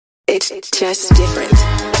It's just different.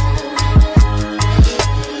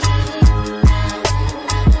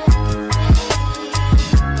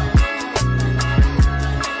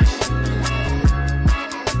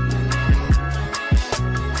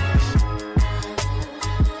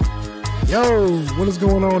 Yo, what is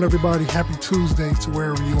going on, everybody? Happy Tuesday to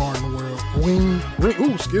wherever you are in the world.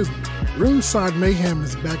 Ringside Mayhem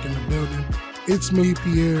is back in the building. It's me,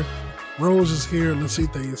 Pierre. Rose is here.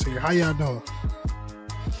 Lasita is here. How y'all doing?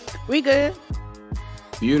 We good.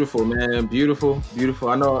 Beautiful, man. Beautiful.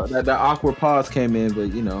 I know that awkward pause came in,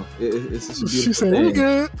 but you know, it's just a beautiful She said, thing. we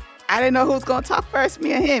good. I didn't know who was going to talk first,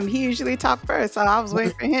 me or him. He usually talk first, so I was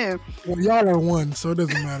waiting for him. Well, y'all are one, so it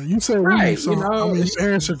doesn't matter. You said Right, we, so you know, you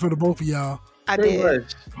answered for the both of y'all. I Pretty did.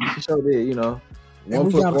 much. You sure did, you know. And 1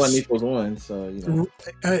 we plus got 1 equals 1, so you know.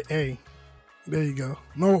 Hey, there you go.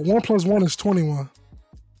 No, 1 plus 1 is 21.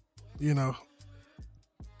 You know.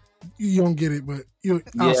 You don't get it, but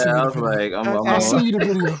I'll send you I the was video. like, I'll send you the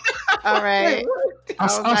video. All right.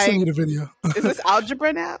 I'll send you the video. Is this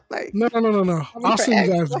algebra now? Like, No. I'll for send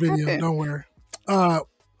you X, guys the what video. happened? Don't worry.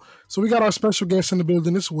 So we got our special guest in the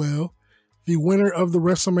building as well. The winner of the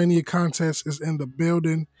WrestleMania contest is in the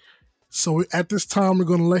building. So at this time, we're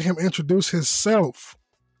going to let him introduce himself.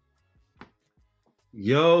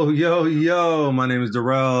 Yo. My name is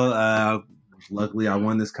Darrell. Luckily, I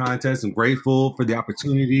won this contest. I'm grateful for the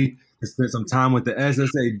opportunity to spend some time with the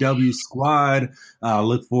SSAW squad.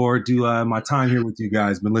 Look forward to my time here with you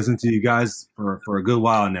guys. Been listening to you guys for a good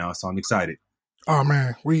while now, so I'm excited. Oh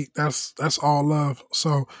man, that's all love.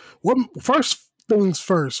 So first things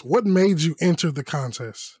first, what made you enter the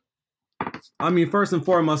contest? I mean, first and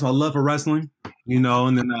foremost, my love for wrestling, you know,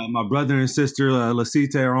 and then my brother and sister,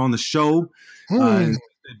 Lasita, are on the show.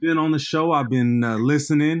 They've been on the show. I've been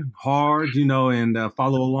listening hard, you know, and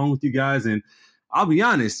follow along with you guys. And I'll be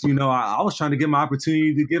honest, you know, I was trying to get my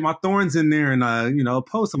opportunity to get my thorns in there and, you know,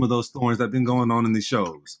 oppose some of those thorns that have been going on in these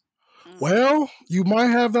shows. Well, you might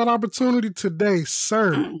have that opportunity today,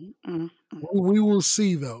 sir. We will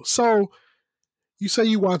see, though. So, you say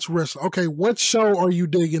you watch wrestling. Okay, what show are you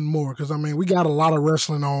digging more? Because, I mean, we got a lot of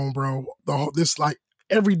wrestling on, bro. This, like,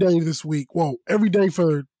 every day this week. Whoa, every day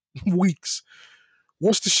for weeks.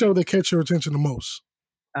 What's the show that catch your attention the most?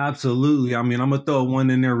 Absolutely. I mean, I'm gonna throw one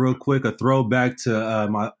in there real quick. A throwback to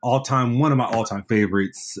one of my all-time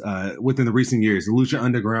favorites within the recent years, Lucha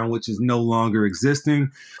Underground, which is no longer existing.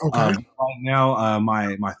 Okay. Right now,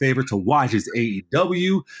 my favorite to watch is AEW.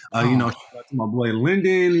 You know, shout out to my boy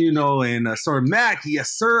Lyndon, you know, and Sir Mac. Yes,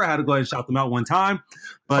 sir. I had to go ahead and shout them out one time.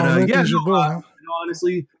 But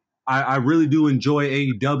honestly, I really do enjoy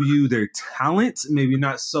AEW, their talent, maybe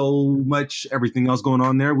not so much everything else going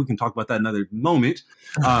on there. We can talk about that another moment.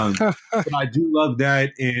 But I do love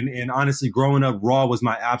that. And honestly, growing up, Raw was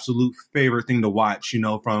my absolute favorite thing to watch, you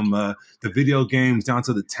know, from the video games down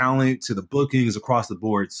to the talent to the bookings across the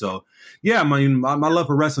board. So, yeah, my love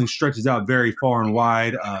for wrestling stretches out very far and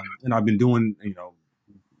wide. And I've been doing it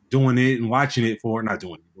and watching it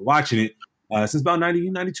since about 90,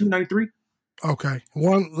 92, 93. Okay.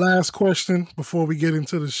 One last question before we get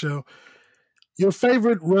into the show. Your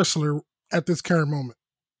favorite wrestler at this current moment?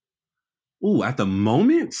 Ooh, at the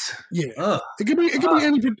moment? Yeah. It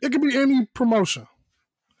could be any promotion.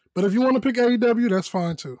 But if you want to pick AEW, that's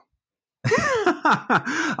fine too.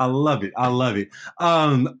 I love it.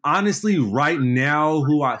 Honestly, right now,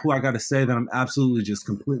 who I got to say that I'm absolutely just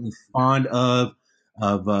completely fond of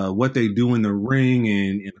what they do in the ring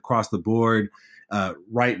and across the board.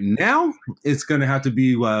 Right now, it's going to have to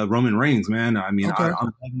be Roman Reigns, man. I mean, Okay.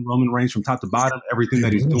 I'm loving Roman Reigns from top to bottom. Everything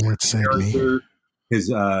that he's doing, his character,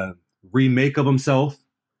 his remake of himself,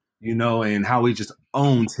 you know, and how he just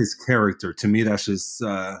owns his character. To me, that's just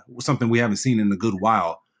something we haven't seen in a good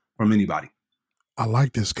while from anybody. I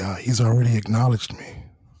like this guy. He's already acknowledged me.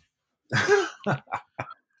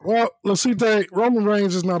 Well, let's see. Roman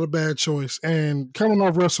Reigns is not a bad choice. And coming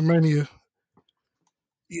off WrestleMania,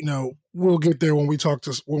 you know, we'll get there when we talk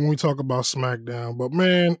about SmackDown. But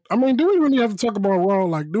man, I mean, do we really have to talk about Raw?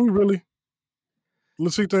 Like, do we really?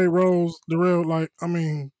 Lasita, Rose, Darrell, like, I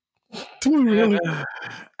mean, do we really?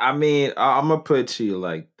 I mean, I'm gonna put it to you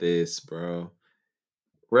like this, bro.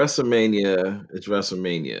 WrestleMania is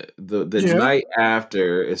WrestleMania. The night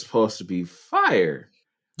after is supposed to be fire.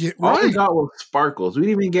 Yeah, All we right. got was sparkles. We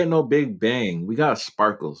didn't even get no Big Bang. We got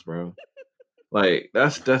sparkles, bro. Like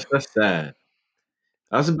that's sad.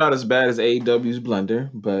 That's about as bad as AEW's blunder,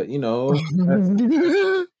 but you know, I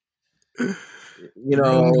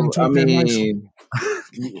mean,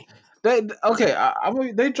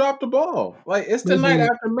 they dropped the ball. Like it's the night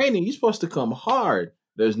after Mania. You're supposed to come hard.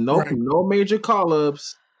 There's no major call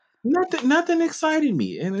ups. Nothing excited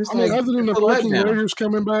me, and it's other than the Viking letdown. Raiders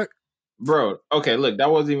coming back. Bro, okay, look,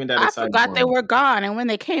 that wasn't even that exciting. I forgot they were gone, and when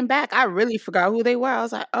they came back, I really forgot who they were. I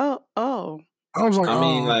was like, oh. I was like,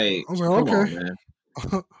 okay. Man.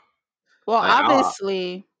 Well,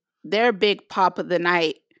 obviously, their big pop of the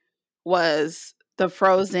night was the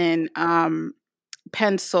Frozen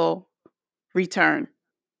pencil return.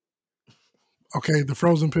 Okay, the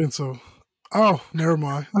Frozen pencil. Oh, never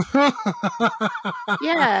mind.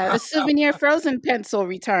 Yeah, a souvenir Frozen pencil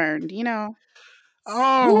returned, you know.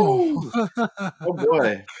 Oh. Oh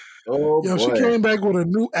boy. Oh yo, boy. She came back with a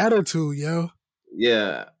new attitude, yo.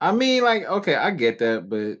 Yeah. I mean, like, okay, I get that,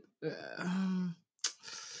 but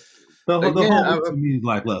the whole to me is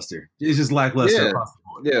lackluster. It's just lackluster across the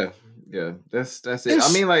board. Yeah. That's it.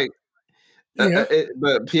 I mean, like,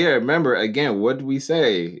 but Pierre, remember again, what did we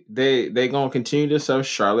say? They gonna continue to shove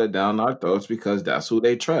Charlotte down our throats because that's who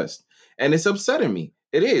they trust, and it's upsetting me.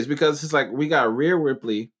 It is, because it's like we got Rhea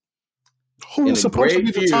Ripley, who was supposed to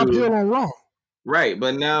be the top heel on Raw, right?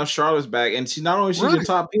 But now Charlotte's back, and she's the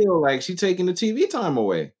top heel, like she's taking the TV time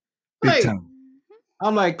away. Big time.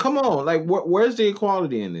 I'm like, come on, like where's the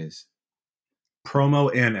equality in this?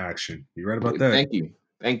 Promo and action. You right about that?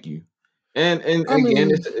 Thank you. And again,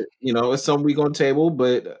 it's, it's something we gonna table,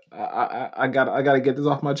 but I gotta get this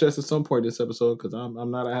off my chest at some point this episode, because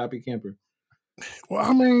I'm not a happy camper. Well,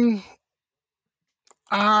 I mean,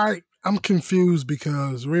 I'm confused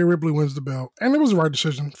because Rhea Ripley wins the belt, and it was the right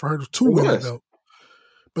decision for her to win the belt.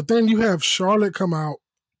 But then you have Charlotte come out,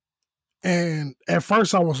 and at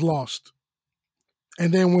first I was lost,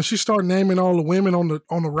 and then when she started naming all the women on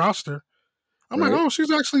the roster, I'm like, oh, she's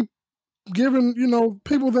actually giving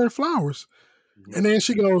people their flowers. And then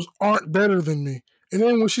she goes, aren't better than me. And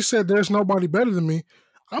then when she said there's nobody better than me,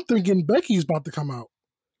 I'm thinking Becky's about to come out.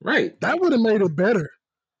 Right. That would have made it better.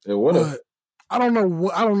 It would have. I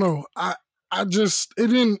don't know. I just it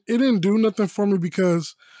didn't do nothing for me,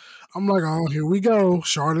 because I'm like, oh, here we go.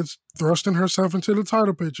 Charlotte's thrusting herself into the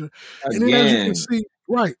title picture. Again. And then as you can see,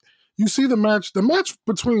 you see the match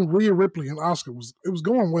between Rhea Ripley and Asuka was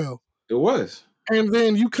going well. It was. And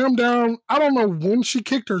then you come down, I don't know when she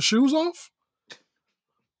kicked her shoes off,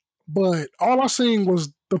 but all I seen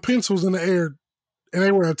was the pencils in the air and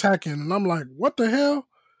they were attacking. And I'm like, what the hell?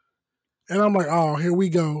 And I'm like, oh, here we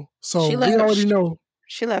go. So we already know.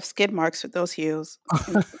 She left skid marks with those heels.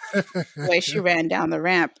 The way she ran down the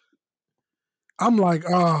ramp. I'm like,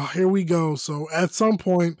 oh, here we go. So at some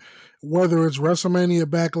point, whether it's WrestleMania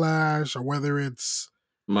Backlash or whether it's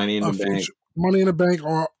Money in the Bank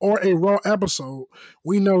or a Raw episode,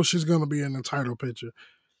 we know she's going to be in the title picture.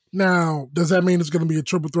 Now, does that mean it's going to be a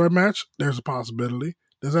triple threat match? There's a possibility.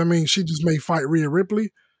 Does that mean she just may fight Rhea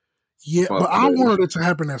Ripley? Yeah, but I wanted it to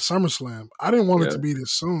happen at SummerSlam. I didn't want it to be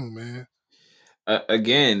this soon, man.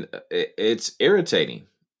 Again, it's irritating.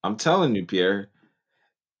 I'm telling you, Pierre.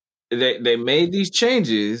 They made these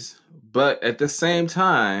changes, but at the same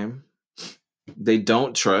time, they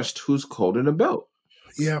don't trust who's holding the belt.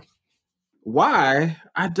 Yeah. Why?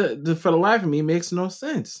 For the life of me, makes no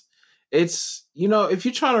sense. It's, if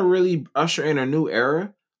you're trying to really usher in a new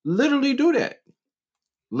era, literally do that.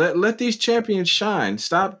 Let these champions shine.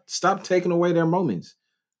 Stop taking away their moments.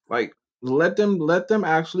 Like, let them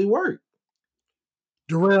actually work.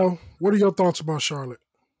 Darrell, what are your thoughts about Charlotte?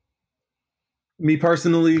 Me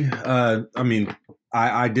personally,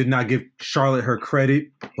 I did not give Charlotte her credit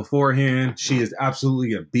beforehand. She is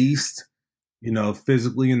absolutely a beast,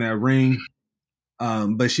 physically in that ring.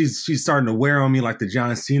 But she's starting to wear on me like the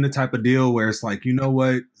John Cena type of deal, where it's like, you know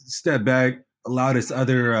what, step back, allow this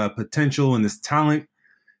other potential and this talent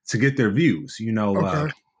to get their views.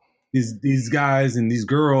 Okay. These guys and these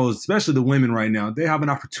girls, especially the women right now, they have an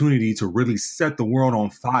opportunity to really set the world on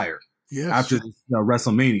fire after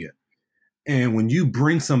WrestleMania. And when you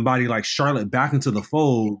bring somebody like Charlotte back into the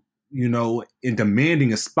fold, in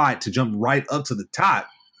demanding a spot to jump right up to the top,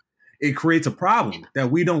 it creates a problem that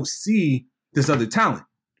we don't see this other talent,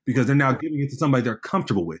 because they're now giving it to somebody they're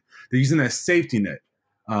comfortable with. They're using that safety net.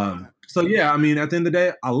 So yeah, at the end of the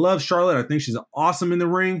day, I love Charlotte. I think she's awesome in the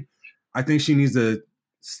ring. I think she needs to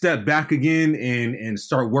step back again and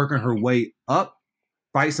start working her way up,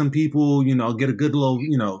 fight some people, get a good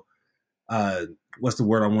little, what's the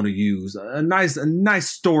word I want to use? A nice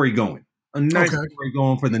story going. A nice story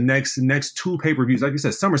going for the next two pay-per-views. Like you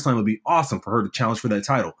said, SummerSlam would be awesome for her to challenge for that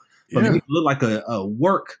title. But it look like a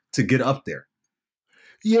work to get up there.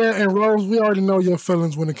 Yeah, and Rose, we already know your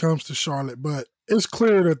feelings when it comes to Charlotte, but it's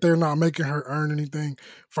clear that they're not making her earn anything.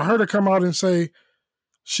 For her to come out and say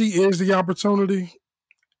she is the opportunity,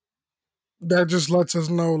 that just lets us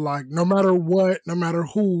know, like, no matter what, no matter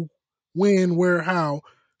who, when, where, how,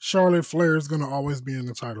 Charlotte Flair is going to always be in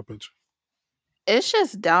the title picture. It's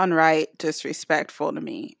just downright disrespectful to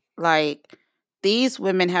me. Like, these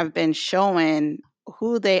women have been showing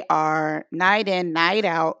who they are night in, night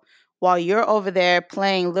out, while you're over there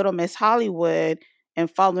playing Little Miss Hollywood and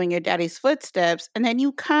following your daddy's footsteps. And then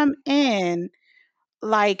you come in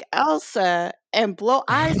like Elsa and blow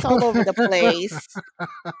ice all over the place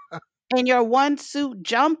in your one suit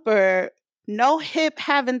jumper, no hip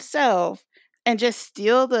having self, and just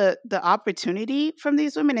steal the opportunity from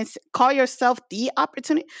these women and call yourself the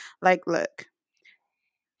opportunity. Like, look,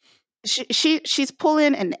 she's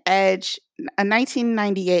pulling an Edge, a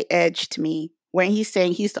 1998 Edge to me, when he's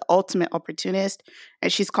saying he's the ultimate opportunist,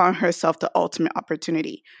 and she's calling herself the ultimate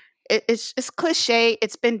opportunity. It's cliche.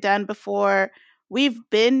 It's been done before. We've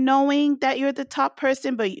been knowing that you're the top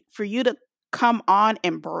person, but for you to come on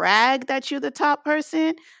and brag that you're the top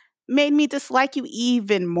person made me dislike you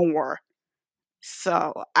even more.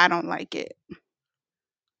 So I don't like it.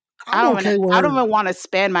 I don't even want to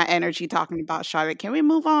spend my energy talking about Charlotte. Can we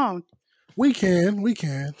move on? We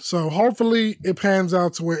can. So hopefully it pans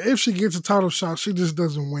out to where if she gets a title shot, she just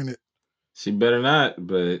doesn't win it. She better not,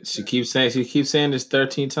 but she keeps saying this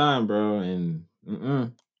 13th time, bro. And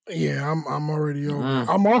yeah, I'm already over.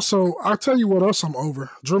 I'm also, I'll tell you what else I'm over.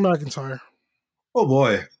 Drew McIntyre. Oh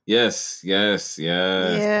boy. Yes. Yeah.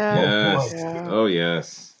 Oh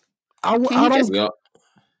yes. I don't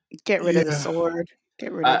get rid of the sword.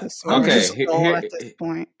 Get rid of the sword. Okay, at this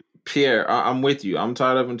point. Pierre, I'm with you. I'm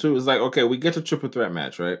tired of him too. It's like, okay, we get the triple threat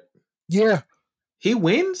match, right? Yeah. He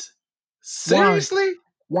wins? Seriously?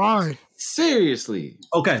 Why? Seriously?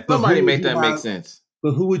 Okay, somebody make that make sense.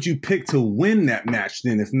 But who would you pick to win that match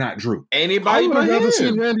then, if not Drew? Anybody but him. I would rather see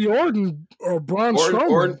Randy Orton or Braun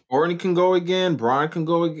Strowman. Orton can go again. Braun can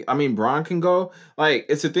go again. I mean, Braun can go. Like,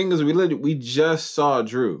 it's the thing is, we just saw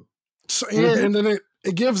Drew. So, yeah, and then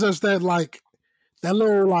it gives us that that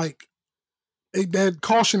little that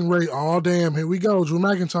caution rate. Oh damn, here we go, Drew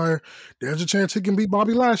McIntyre. There's a chance he can beat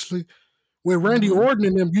Bobby Lashley. With Randy Orton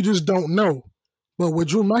and them, you just don't know. But with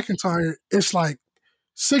Drew McIntyre, it's like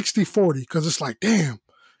 60-40 because it's like, damn,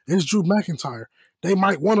 it's Drew McIntyre. They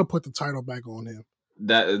might want to put the title back on him.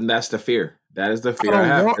 That's the fear. That is the fear I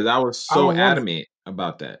have because I was so adamant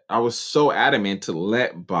about that. I was so adamant to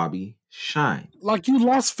let Bobby shine. Like, you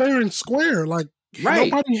lost fair and square. Like,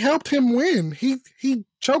 nobody helped him win. He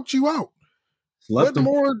choked you out. What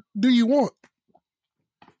more do you want?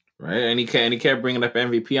 Right, and he kept bringing up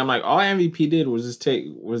MVP. I'm like, all MVP did was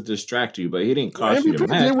distract you, but he didn't cost you the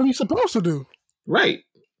match. MVP did what he's supposed to do. Right.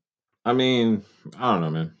 I mean, I don't know,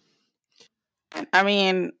 man. I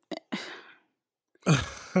mean,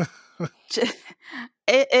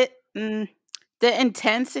 the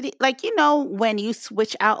intensity, like, when you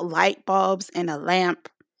switch out light bulbs in a lamp,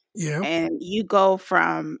 yeah, and you go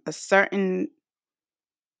from a certain,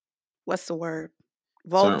 what's the word?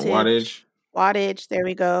 Voltage. Wattage, there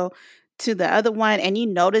we go, to the other one, and you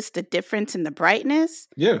notice the difference in the brightness.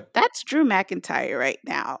 Yeah. That's Drew McIntyre right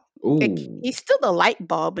now. Like, he's still the light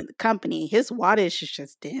bulb in the company. His wattage is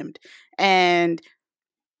just dimmed. And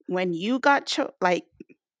when you got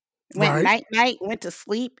when Night went to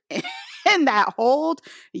sleep in that hold,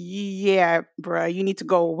 yeah, bro, you need to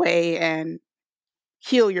go away and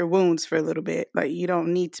heal your wounds for a little bit. Like, you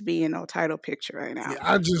don't need to be in no title picture right now.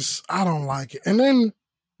 Yeah, I don't like it. And then,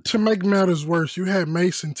 to make matters worse, you had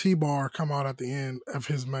Mason T-Bar come out at the end of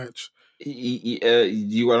his match.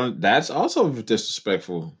 That's also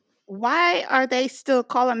disrespectful. Why are they still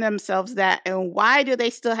calling themselves that? And why do they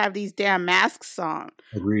still have these damn masks on?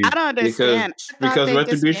 Agreed. I don't understand. Because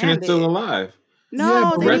Retribution is still alive.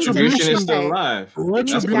 No, Retribution is still alive.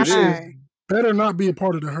 Retribution better not be a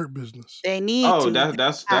part of the Hurt Business. They need to.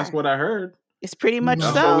 That's what I heard. It's pretty much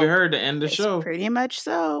That's so. what we heard to end the show. Pretty much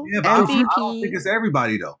so. Yeah, but I don't think it's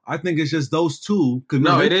everybody though. I think it's just those two.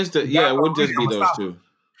 No, it is. It would just be those two.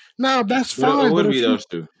 No, that's fine. It would be those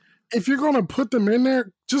two. If you're gonna put them in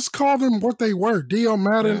there, just call them what they were: Dio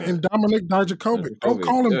Madden and Dominic Dijakovic. Don't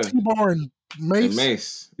call them T-Bar and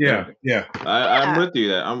Mace. Yeah. I'm with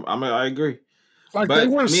you. I agree. Like, but they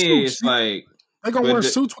wear suits. It's like they gonna wear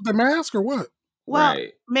suits with the mask or what? Well,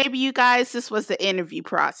 maybe you guys, this was the interview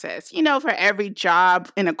process. For every job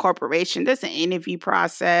in a corporation, there's an interview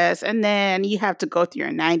process, and then you have to go through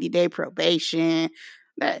your 90-day probation.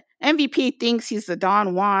 The MVP thinks he's the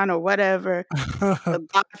Don Juan or whatever, the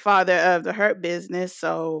godfather of the Hurt Business.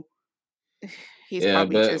 So he's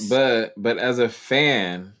probably just. But as a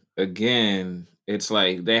fan, again, it's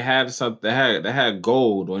like they had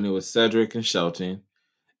gold when it was Cedric and Shelton,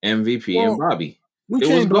 MVP and Bobby. We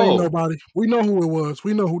can't blame nobody. We know who it was.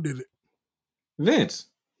 We know who did it. Vince.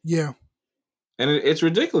 Yeah. And it's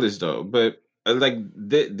ridiculous though. But like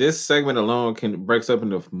this segment alone breaks up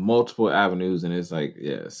into multiple avenues, and it's like,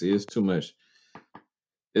 yeah, see, it's too much.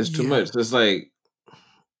 It's too much. It's like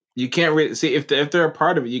you can't really see if they're a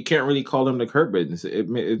part of it. You can't really call them the Hurt Business.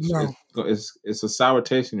 It's a sour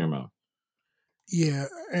taste in your mouth. Yeah,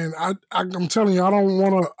 and I'm telling you, I don't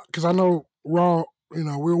want to, because I know Raw. You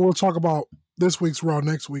know, we'll talk about this week's Raw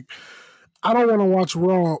next week. I don't want to watch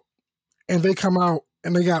Raw and they come out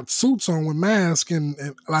and they got suits on with masks and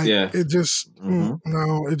like it just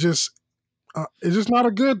it's just not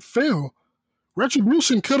a good feel.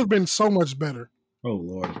 Retribution could have been so much better. Oh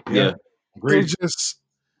Lord, yeah. It just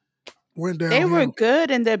went down. They were good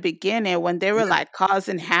in the beginning when they were like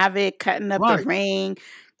causing havoc, cutting up the ring,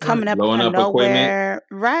 coming up out of nowhere. Equipment.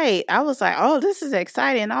 Right. I was like, oh, this is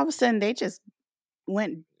exciting. And all of a sudden they just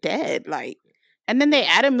went dead. Like, and then they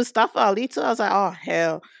added Mustafa Ali too. I was like, oh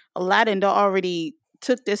hell. Aladdin already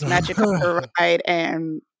took this magic up the ride,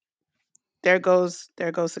 and there goes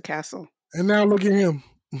the castle. And now look at him.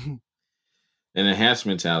 An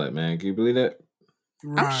enhancement talent, man. Can you believe that?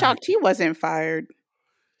 Right. I'm shocked he wasn't fired.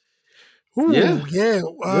 Ooh, yeah.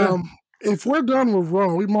 If we're done with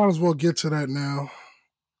Raw, we might as well get to that now.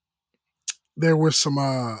 There were some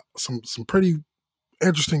pretty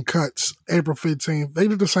interesting cuts. April 15th. They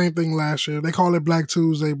did the same thing last year. They call it Black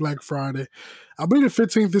Tuesday, Black Friday. I believe the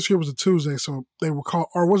 15th this year was a Tuesday, so they were called,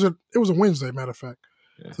 or was it? It was a Wednesday, matter of fact.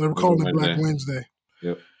 Yeah, so they were calling it Black Wednesday.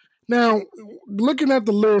 Yep. Now, looking at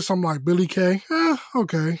the list, I'm like, Billy Kay,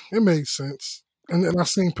 okay, it makes sense. And then I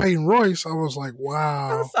seen Peyton Royce, I was like,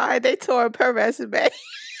 wow. I'm sorry, they tore up her resume.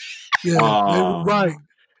 Yeah,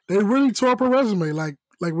 They really tore up her resume, like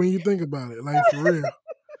when you think about it, like for real.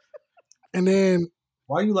 And then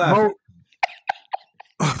why are you laughing?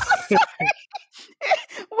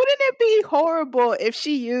 Wouldn't it be horrible if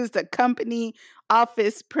she used a company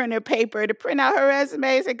office printer paper to print out her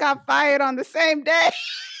resumes and got fired on the same day?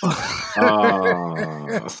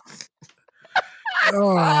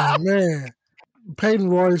 Oh man, Peyton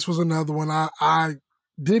Royce was another one. I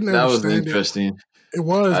didn't understand. That was interesting. It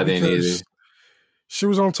was. I didn't either. She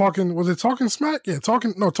was on Talking. Was it Talking Smack? Yeah,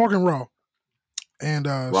 Talking Raw. And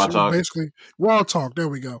Raw she Talk. Was basically Raw Talk. There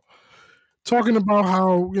we go. Talking about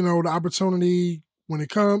how, you know, the opportunity when it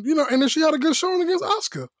comes, you know, and then she had a good showing against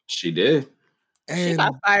Asuka. She did. And she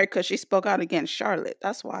got fired because she spoke out against Charlotte.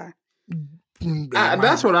 That's why.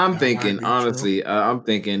 That's what I'm thinking. Honestly, I'm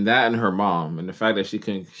thinking that and her mom, and the fact that she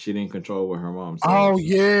didn't control what her mom said. Oh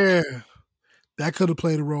yeah, that could have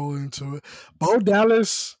played a role into it. Bo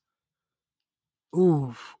Dallas.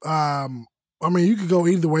 Ooh, I mean, you could go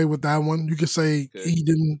either way with that one. You could say he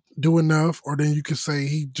didn't do enough, or then you could say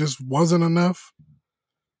he just wasn't enough.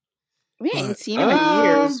 We ain't seen him in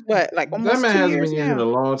years. What, like almost 2 years now? That man has been using a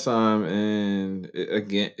long time, and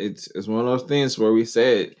again, it's one of those things where we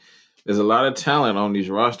said there's a lot of talent on these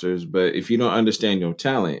rosters, but if you don't understand your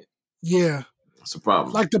talent, it's a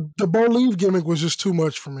problem. Like the Bo Leave gimmick was just too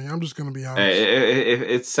much for me. I'm just gonna be honest.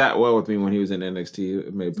 It sat well with me when he was in NXT.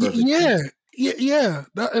 It made perfect sense. Yeah.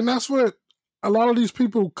 And that's what a lot of these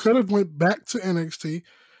people could have went back to NXT.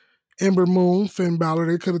 Ember Moon, Finn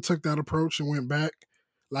Balor, they could have took that approach and went back.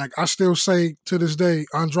 Like, I still say to this day,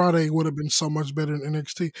 Andrade would have been so much better in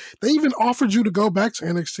NXT. They even offered you to go back to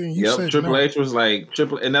NXT, and you said Triple no. H was like,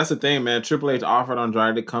 and that's the thing, man. Triple H offered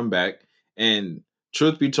Andrade to come back, and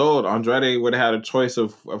truth be told, Andrade would have had a choice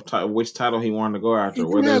of which title he wanted to go after.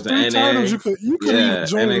 Whether it was the NA, you could even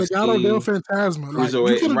join Legado del Fantasma. Like, you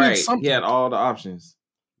could have done something. He had all the options.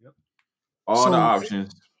 Yep. All the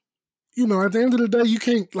options. You know, at the end of the day, you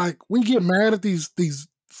can't, like, we get mad at these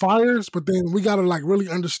fires, but then we got to, like, really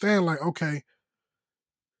understand, like, okay,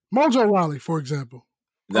 Mojo Rawley, for example.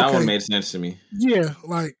 That one made sense to me. Yeah,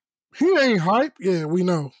 like, he ain't hype. Yeah, we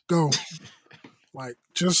know. Go. Like,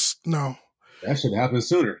 just no. That should happen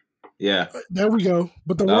sooner. Yeah. There we go.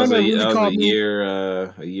 But the one that really caught me,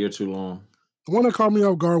 a year too long. The one that caught me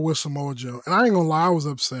off guard was Samoa Joe. And I ain't gonna lie, I was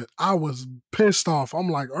upset. I was pissed off. I'm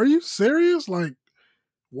like, are you serious? Like,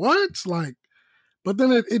 what? Like, but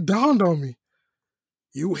then it dawned on me.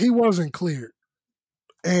 He wasn't cleared.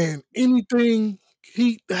 And anything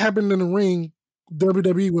happened in the ring,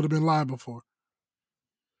 WWE would have been liable for.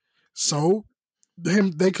 So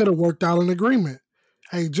they could have worked out an agreement.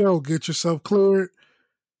 Hey, Joe, get yourself cleared.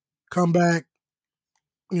 Come back.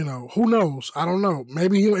 You know, who knows? I don't know.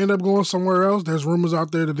 Maybe he'll end up going somewhere else. There's rumors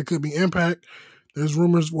out there that it could be Impact. There's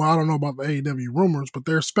rumors. Well, I don't know about the AEW rumors, but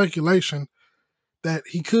there's speculation that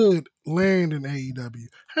he could land in AEW.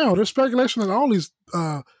 Hell, there's speculation that all these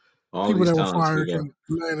people that were fired can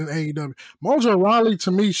land in AEW. Mojo Rawley,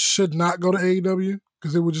 to me, should not go to AEW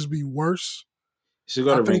because it would just be worse. He should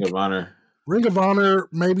go to Ring of Honor. Ring of Honor,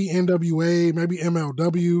 maybe NWA, maybe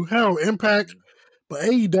MLW, hell, Impact, but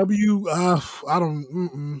AEW, I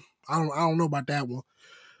don't know about that one.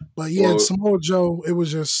 But yeah, Samoa Joe, it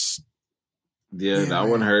was just. Yeah, that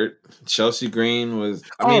one hurt. Chelsea Green was.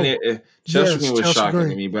 Chelsea Green was shocking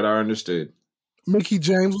to me, but I understood. Mickie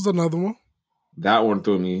James was another one. That one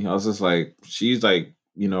threw me. I was just like, she's like,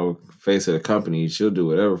 face of the company. She'll do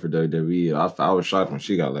whatever for WWE. I was shocked when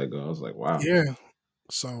she got let go. I was like, wow. Yeah.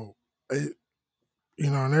 So, and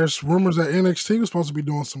there's rumors that NXT was supposed to be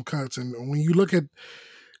doing some cuts. And when you look at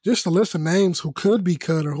just the list of names who could be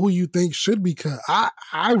cut or who you think should be cut, I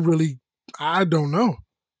don't know.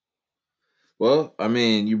 Well,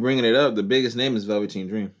 you bringing it up. The biggest name is Velveteen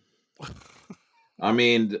Dream.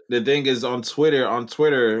 The thing is on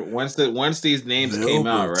Twitter, once these names came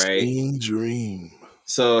out, right? Dream.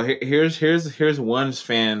 So here's one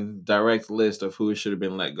fan direct list of who should have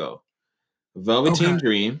been let go. Velveteen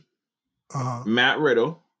Dream, Matt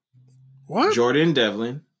Riddle, what? Jordan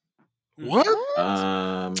Devlin. What?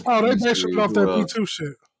 They basically off that B2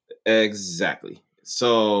 shit. Exactly.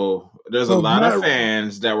 So there's a lot of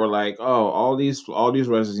fans that were like, "Oh, all these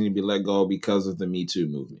wrestlers need to be let go because of the Me Too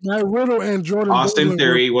movement." Matt Riddle and Jordan Austin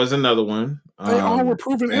Theory was another one. They all were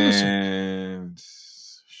proven innocent. And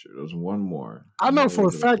there was one more. I know for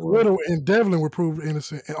a fact Riddle and Devlin were proven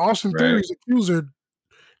innocent, and Austin Theory's accuser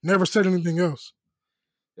never said anything else.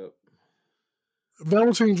 Yep.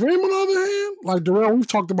 Velveteen Dream, on the other hand, like Darrell, we've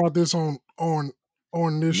talked about this on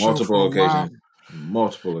this show multiple occasions.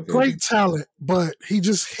 Great talent, but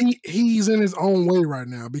he's in his own way right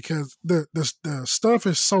now because the stuff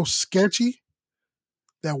is so sketchy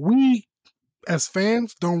that we as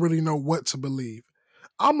fans don't really know what to believe.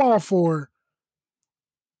 I'm all for,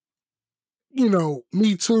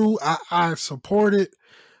 Me Too. I support it,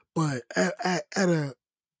 but at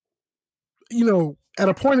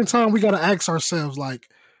a point in time, we got to ask ourselves, like,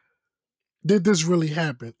 did this really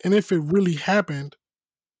happen? And if it really happened,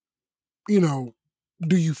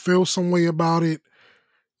 do you feel some way about it?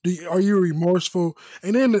 Are you remorseful?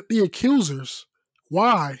 And then the accusers,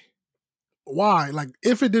 why? Why? Like,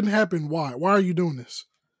 if it didn't happen, why? Why are you doing this?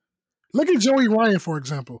 Look at Joey Ryan, for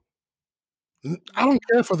example. I don't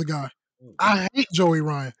care for the guy. I hate Joey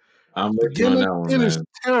Ryan. I'm with you on that one, man. It is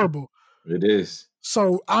terrible. It is.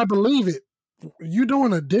 So I believe it. You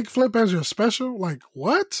doing a dick flip as your special? Like,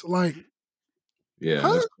 what? Like, yeah,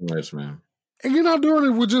 that's too much, man. And you're not doing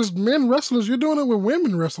it with just men wrestlers. You're doing it with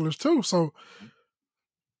women wrestlers too. So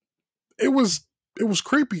it was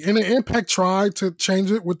creepy. And the Impact tried to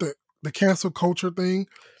change it with the cancel culture thing,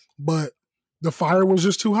 but the fire was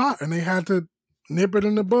just too hot, and they had to nip it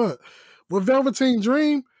in the bud. With Velveteen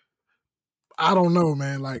Dream, I don't know,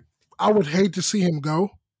 man. Like, I would hate to see him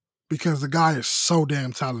go because the guy is so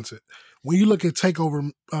damn talented. When you look at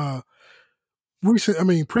TakeOver,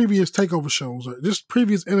 previous TakeOver shows or just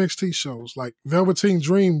previous NXT shows, like Velveteen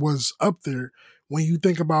Dream was up there. When you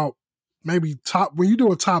think about maybe when you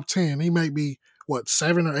do a top 10, he might be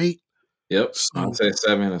 7 or 8. Yep, so, I'd say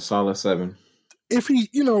 7, a solid 7. If he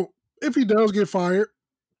does get fired,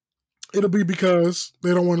 it'll be because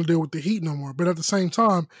they don't want to deal with the heat no more. But at the same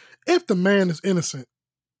time, if the man is innocent,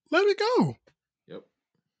 let it go. Yep.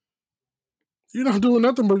 You're not doing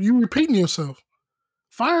nothing but you repeating yourself.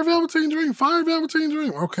 Fire Velveteen Dream.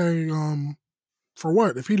 Okay, for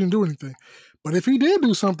what? If he didn't do anything. But if he did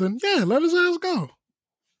do something, yeah, let his ass go.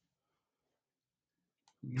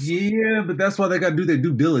 Yeah, but that's why they got to do their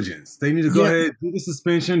due diligence. They need to go ahead, do the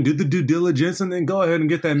suspension, do the due diligence, and then go ahead and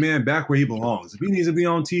get that man back where he belongs. If he needs to be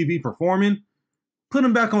on TV performing, put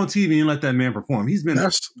him back on TV and let that man perform. He's been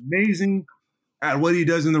amazing at what he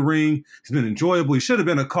does in the ring. He's been enjoyable. He should have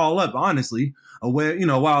been a call-up, honestly, a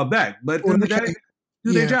while back. But at the end of the day,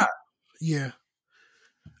 do their job. Yeah.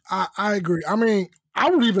 I agree. I mean,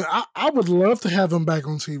 I would love to have him back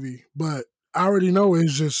on TV, but I already know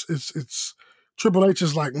it's Triple H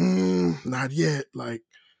is like, not yet. Like,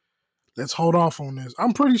 let's hold off on this.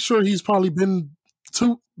 I'm pretty sure he's probably been at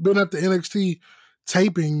the NXT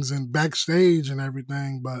tapings and backstage and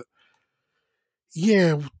everything, but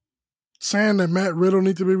yeah, saying that Matt Riddle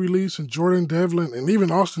needs to be released and Jordan Devlin and even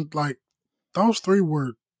Austin, like, those three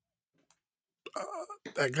were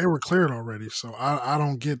like they were cleared already. So I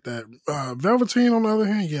don't get that. Velveteen, on the other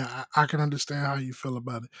hand, yeah, I can understand how you feel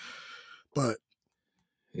about it, but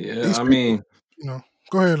yeah, I mean.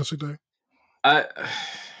 Go ahead, let's see that.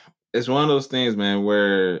 It's one of those things, man,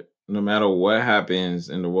 where no matter what happens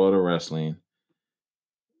in the world of wrestling,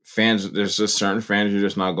 there's just certain fans you're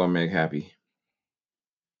just not gonna make happy.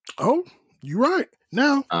 Oh, you're right.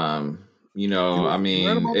 Now, I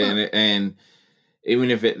mean, right, and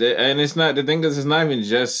Even if it's not, the thing is, it's not even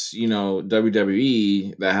just,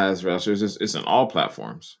 WWE that has wrestlers. It's on all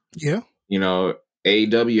platforms. Yeah.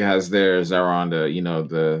 AEW has theirs that are on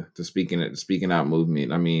the speaking out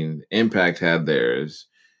movement. I mean, Impact had theirs,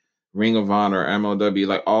 Ring of Honor, MLW,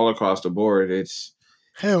 like all across the board. It's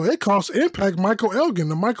hell, it cost Impact Michael Elgin.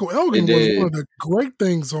 The Michael Elgin was one of the great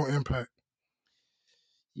things on Impact.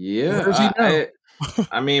 Yeah,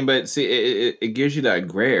 I mean, but see, it gives you that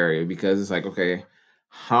gray area because it's like, okay,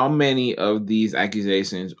 how many of these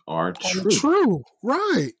accusations are true? True,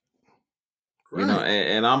 right?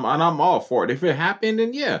 And I'm all for it. If it happened,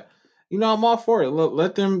 then yeah, I'm all for it.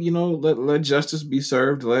 Let them, let justice be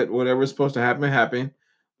served. Let whatever's supposed to happen.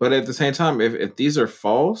 But at the same time, if these are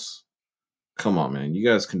false, come on, man, you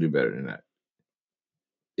guys can do better than that.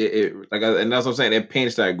 And that's what I'm saying. It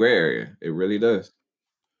paints that gray area. It really does.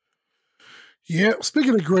 Yeah.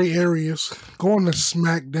 Speaking of gray areas, going to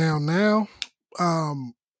SmackDown now.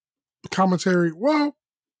 Commentary. Well,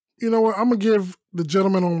 you know what? I'm gonna give the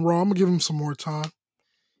gentleman on Raw. I'm gonna give him some more time.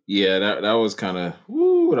 Yeah, that was kind of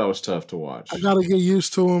that was tough to watch. I gotta get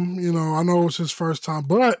used to him. I know it's his first time,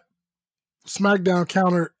 but SmackDown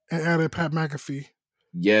countered and added Pat McAfee.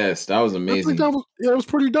 Yes, that was amazing. It was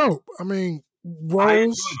pretty dope. I mean,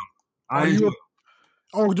 Rose. Durrell,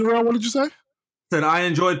 what did you say? Said I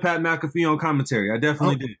enjoyed Pat McAfee on commentary. I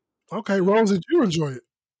definitely did. Okay, Rose, did you enjoy it?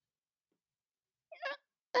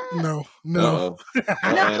 No.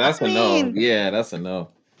 That's a no. Yeah, that's a no.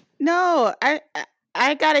 No, I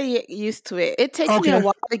gotta get used to it. It takes me a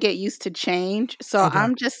while to get used to change. So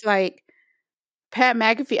I'm just like, Pat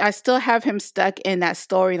McAfee, I still have him stuck in that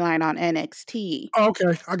storyline on NXT.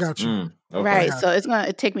 Okay, I got you. Okay. Right, so it's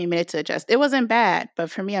gonna take me a minute to adjust. It wasn't bad,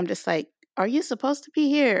 but for me, I'm just like, are you supposed to be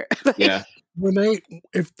here? Yeah. When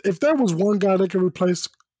if there was one guy they could replace,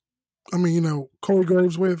 Corey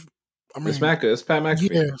Graves with, it's Pat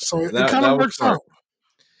McAfee. Yeah, so it kind of works out.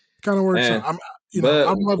 Kind of works out.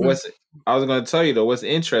 I was going to tell you though, what's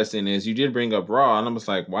interesting is you did bring up Raw, and I'm just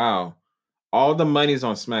like, wow, all the money's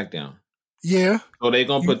on SmackDown. Yeah. So they're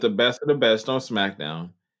going to put the best of the best on SmackDown,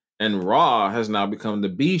 and Raw has now become the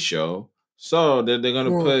B show. So they're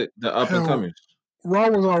going to put the up and comers. Raw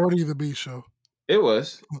was already the B show. It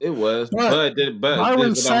was. But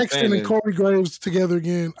Byron Saxton and Corey Graves together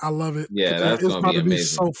again, I love it. Yeah, that's going to be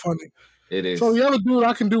so funny. It is. So the other dude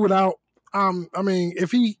I can do without.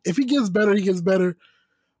 If he gets better, he gets better.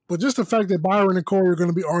 But just the fact that Byron and Corey are going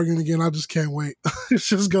to be arguing again, I just can't wait. It's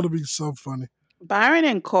just going to be so funny. Byron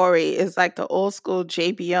and Corey is like the old school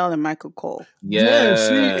JBL and Michael Cole. Yeah,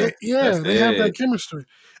 they have that chemistry.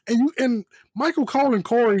 And Michael Cole and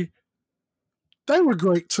Corey, they were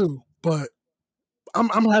great too. But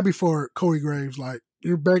I'm happy for Corey Graves. Like,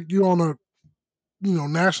 you're back, you're on a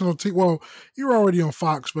national team. Well, you're already on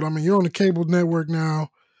Fox, but you're on the cable network now.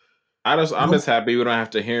 I'm just happy we don't have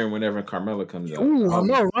to hear him whenever Carmella comes out. Ooh, I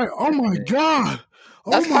know, right? Oh my God.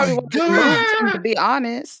 That's probably what God. To be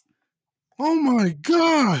honest. Oh my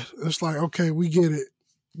God. It's like, okay, we get it.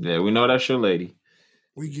 Yeah, we know that's your lady.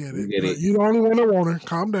 We get it. You're the only one that want her.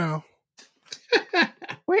 Calm down.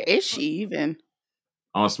 Where is she even?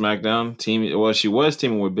 On SmackDown, she was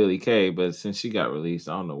teaming with Billie Kay, but since she got released,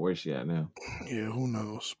 I don't know where she at now. Yeah, who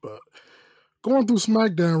knows? But going through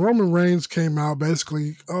SmackDown, Roman Reigns came out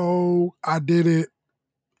basically, I did it.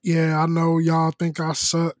 Yeah, I know y'all think I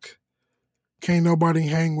suck. Can't nobody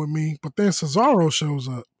hang with me. But then Cesaro shows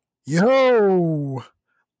up. Yo,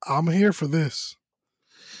 I'm here for this.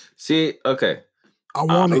 See, okay. I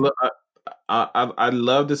want it. I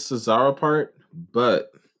love the Cesaro part,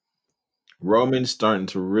 but Roman's starting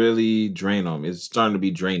to really drain on me. It's starting to be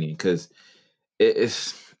draining because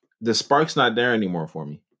it's the spark's not there anymore for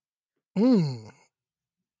me.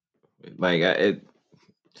 Like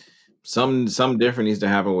some different needs to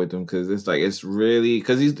happen with him because it's like it's really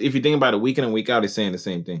because if you think about it, week in and week out, he's saying the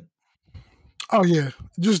same thing. Oh yeah,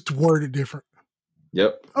 just worded different.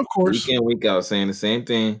 Yep, of course. Week in, week out, saying the same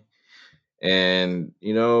thing. And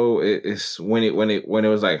it's when it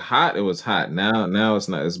was like hot, it was hot. Now it's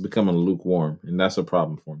not. It's becoming lukewarm, and that's a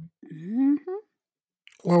problem for me. Mm-hmm.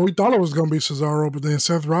 Well, we thought it was going to be Cesaro, but then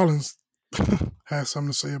Seth Rollins has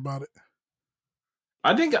something to say about it.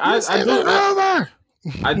 I think I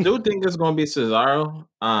do think it's going to be Cesaro.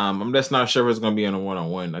 I'm just not sure if it's going to be in a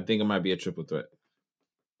one-on-one. I think it might be a triple threat.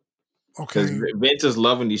 Okay. Because Vince is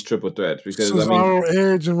loving these triple threats. Because Cesaro,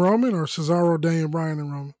 Edge, and Roman, or Cesaro, Daniel Bryan,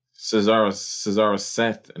 and Roman. Cesaro,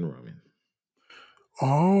 Seth, and Roman.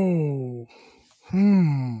 Oh,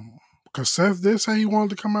 because Seth did say he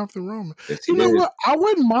wanted to come after Roman. Yes, you know what? I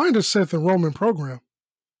wouldn't mind a Seth and Roman program.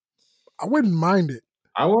 I wouldn't mind it.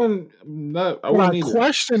 I wouldn't either.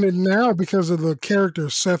 Question it now because of the character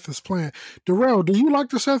Seth is playing. Darrell, do you like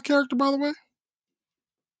the Seth character, by the way?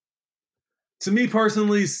 To me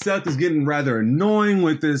personally, Seth is getting rather annoying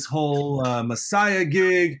with this whole Messiah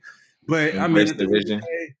gig. But I mean,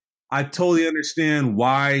 I totally understand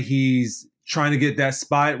why he's trying to get that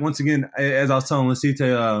spot. Once again, as I was telling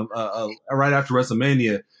Lucite right after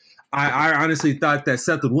WrestleMania, I honestly thought that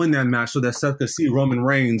Seth would win that match so that Seth could see Roman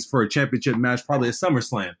Reigns for a championship match, probably at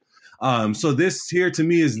SummerSlam. So this here to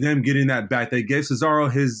me is them getting that back. They gave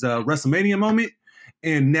Cesaro his WrestleMania moment,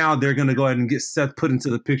 and now they're going to go ahead and get Seth put into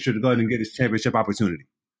the picture to go ahead and get his championship opportunity.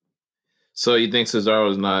 So you think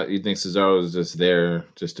Cesaro is just there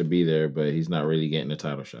just to be there, but he's not really getting a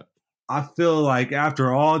title shot? I feel like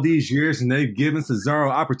after all these years and they've given Cesaro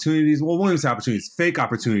opportunities, well, one of opportunities, fake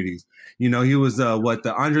opportunities. You know, he was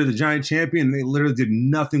the Andre the Giant champion, and they literally did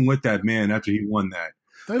nothing with that man after he won that.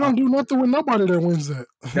 They don't do nothing with nobody that wins that.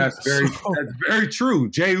 That's very true.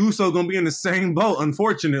 Jey Uso gonna be in the same boat,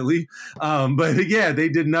 unfortunately. But yeah, they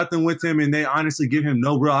did nothing with him, and they honestly give him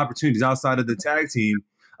no real opportunities outside of the tag team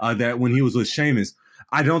that when he was with Sheamus.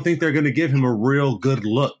 I don't think they're going to give him a real good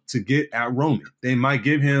look to get at Roman. They might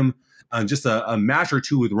give him just a match or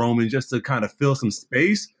two with Roman just to kind of fill some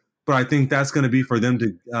space. But I think that's going to be for them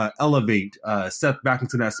to elevate Seth back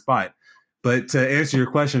into that spot. But to answer your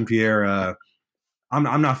question, Pierre,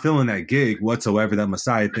 I'm not feeling that gig whatsoever, that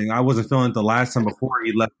Messiah thing. I wasn't feeling it the last time before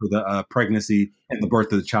he left for the pregnancy and the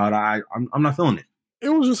birth of the child. I'm not feeling it. It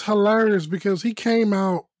was just hilarious because he came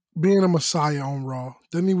out being a Messiah on Raw.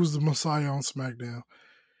 Then he was the Messiah on SmackDown.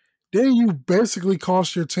 Then you basically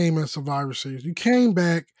cost your team at Survivor Series. You came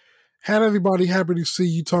back, had everybody happy to see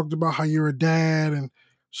you, talked about how you're a dad and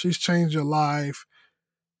she's changed your life.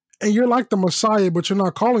 And you're like the Messiah, but you're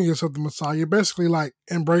not calling yourself the Messiah. You're basically like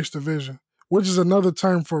Embrace the Vision, which is another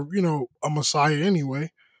term for, a Messiah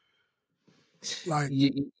anyway. Like,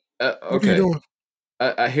 okay. What are you doing?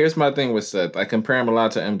 Here's my thing with Seth. I compare him a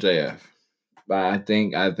lot to MJF. But I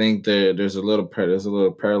think there's a little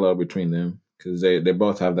parallel between them because they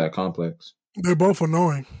both have that complex. They're both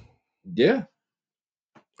annoying. Yeah,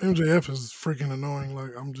 MJF is freaking annoying.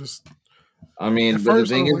 Like I mean, the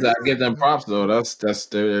thing is, I give them props though. That's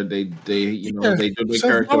they do their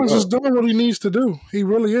character. Rollins is doing what he needs to do. He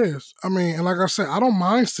really is. I mean, and like I said, I don't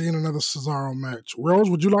mind seeing another Cesaro match. Rose,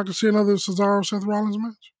 would you like to see another Cesaro Seth Rollins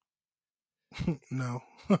match? No.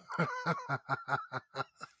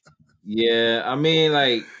 Yeah, I mean,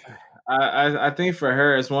 like, I think for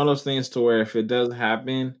her, it's one of those things to where if it does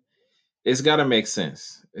happen, it's got to make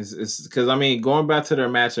sense. It's because I mean, going back to their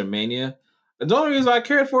match at Mania, the only reason I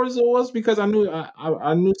cared for it was because I knew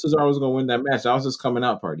Cesaro was going to win that match. That was his coming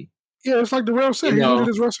out party. Yeah, it's like Darrell said, he needed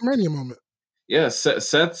his WrestleMania moment. Yeah,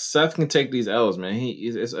 Seth can take these L's, man.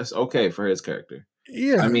 It's okay for his character.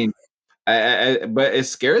 Yeah, I mean. But it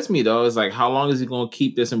scares me though. It's like, how long is he going to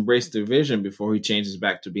keep this Embrace division before he changes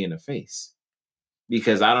back to being a face?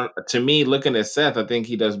 Because to me, looking at Seth, I think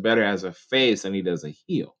he does better as a face than he does a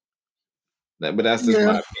heel. But that's just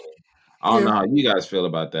my opinion. I don't know how you guys feel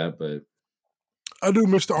about that, but I do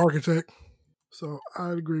miss the Architect. So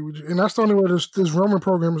I agree with you. And that's the only way this Roman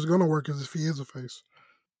program is going to work is if he is a face.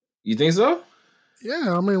 You think so?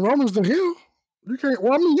 Yeah, I mean, Roman's the heel.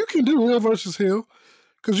 You can do heel versus heel.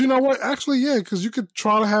 Because you know what? Actually, yeah, because you could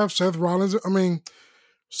try to have Seth Rollins. I mean,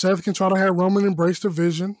 Seth can try to have Roman embrace the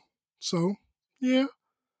vision. So, yeah.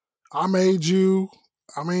 I made you.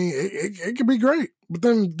 I mean, it could be great. But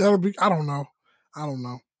then that'll be, I don't know.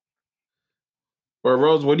 Well,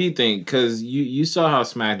 Rose, what do you think? Because you saw how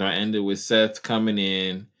SmackDown ended with Seth coming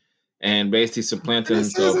in and basically supplanting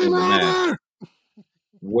himself in the match.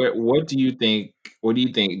 What do you think? What do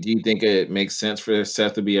you think? Do you think it makes sense for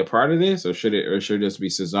Seth to be a part of this, or should it just be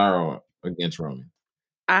Cesaro against Roman?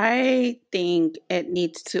 I think it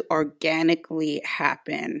needs to organically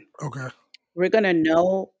happen. Okay. We're gonna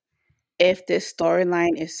know if this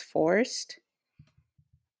storyline is forced.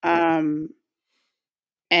 And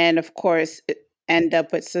of course, end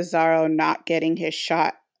up with Cesaro not getting his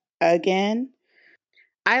shot again.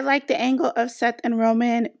 I like the angle of Seth and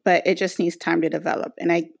Roman, but it just needs time to develop.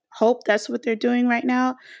 And I hope that's what they're doing right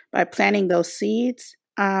now by planting those seeds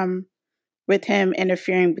with him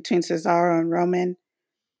interfering between Cesaro and Roman.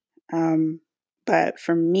 But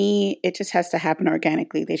for me, it just has to happen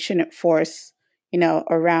organically. They shouldn't force,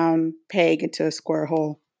 a round peg into a square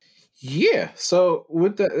hole. Yeah. So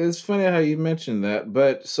with that, it's funny how you mentioned that.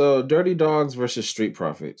 But so Dirty Dogs versus Street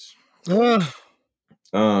Profits.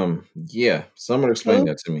 Yeah, someone explain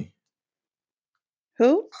that to me.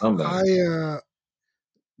 Who? Somebody.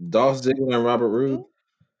 Dolph Ziggler and Robert Roode,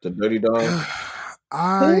 the Dirty Dogs.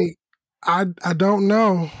 I don't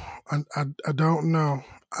know. I don't know.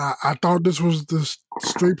 I thought this was the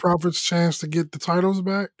Street Profits' chance to get the titles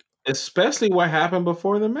back. Especially what happened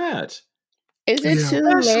before the match. Is it too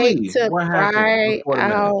late to cry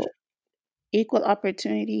out equal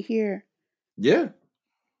opportunity here? Yeah.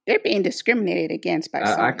 They're being discriminated against by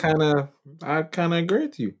I kind of agree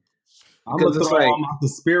with you. I'm going to throw on my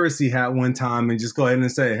conspiracy hat one time and just go ahead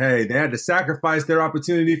and say, hey, they had to sacrifice their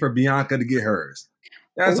opportunity for Bianca to get hers.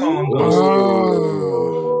 That's all I'm going to say.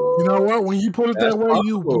 You know what? When you put it that way,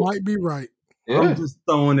 you might be right. Yeah. I'm just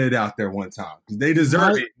throwing it out there one time. They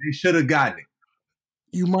deserve it. They should have gotten it.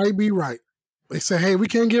 You might be right. They say, hey, we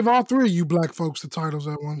can't give all three of you black folks the titles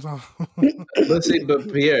at one time.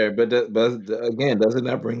 But Pierre, but again, doesn't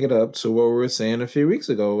that bring it up to what we were saying a few weeks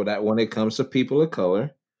ago, that when it comes to people of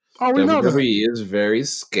color, we know that. WWE is very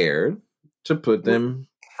scared to put them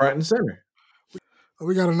front and center.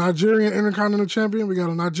 We got a Nigerian Intercontinental Champion. We got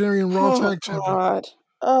a Nigerian Raw Tag Champion. God.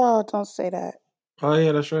 Oh, don't say that. Oh,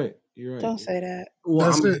 yeah, that's right. You're right. Don't say that. Well,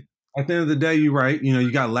 that's it. At the end of the day, you're right. You know,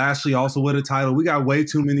 you got Lashley also with a title. We got way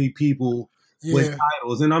too many people with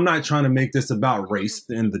titles. And I'm not trying to make this about race at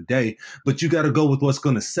the end of the day, but you got to go with what's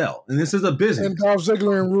going to sell. And this is a business. And Dolph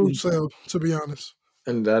Ziggler and Rude sell, to be honest.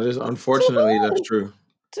 And that is, unfortunately, that's true.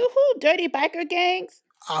 To who? Dirty biker gangs?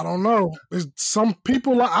 I don't know. There's some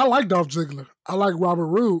people, I like Dolph Ziggler. I like Robert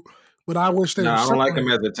Roode, but I wish they were I don't like him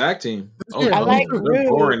as a tag team. I like Roode.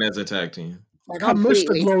 Boring as a tag team. Like, I miss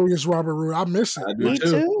the glorious Robert Roode. I miss it. I do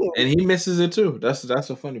too. And he misses it too. That's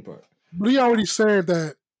the funny part. But he already said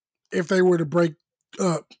that if they were to break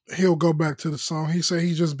up, he'll go back to the song. He said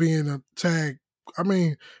he's just being a tag. I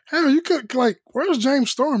mean, hell, you could, like, where's James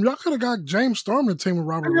Storm? Y'all could have got James Storm to team with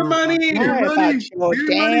Robert Roode. Money. Dolph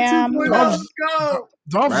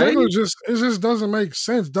Ziggler it just doesn't make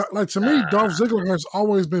sense. Like, to me, Dolph Ziggler has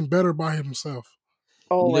always been better by himself.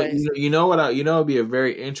 Always. You know what? It would be a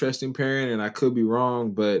very interesting pairing, and I could be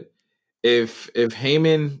wrong, but if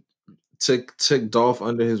Heyman took Dolph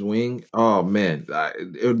under his wing, oh man,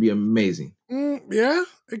 it would be amazing. Yeah,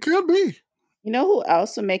 it could be. You know who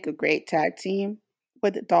else would make a great tag team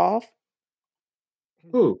with Dolph?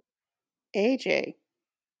 Who? AJ.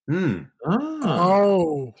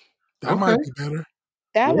 Oh, that might be better.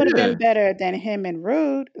 That would have been better than him and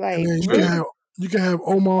Rude. Like, and you can have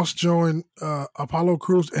Omos join Apollo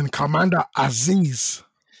Crews and Commander Aziz.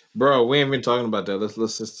 Bro, we ain't been talking about that.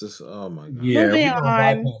 Let's just. Oh my god. Yeah, we don't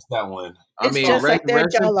bypass that one. I mean, rest in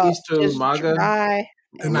peace to Umaga.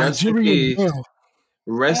 The Nigerian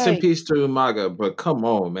Rest in peace to Umaga, but come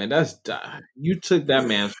on, man, you took that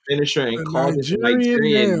man's finisher and called it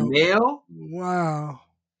Nigerian nail. Wow.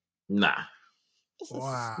 Nah. This is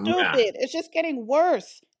stupid. It's just getting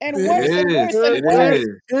worse and worse and worse.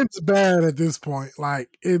 It's bad at this point.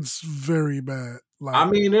 Like, it's very bad. Like, I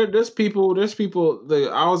mean, there's people.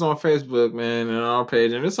 I was on Facebook, man, and on our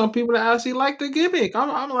page, and there's some people that actually like the gimmick.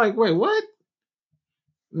 I'm like, wait, what?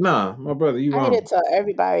 Nah, my brother, you wrong. I need to tell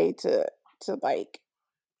everybody to like.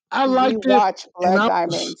 I like it. Watch Blood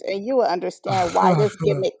Diamonds, and you will understand why this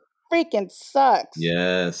gimmick freaking sucks.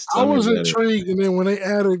 Yes, I was intrigued, and then when they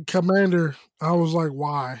added Commander, I was like,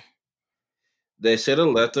 why? They should have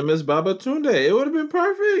left him as Babatunde. It would have been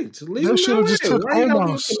perfect. They should have just took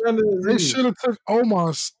Omos. They should have took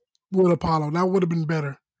Omos with Apollo. That would have been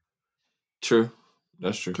better. True,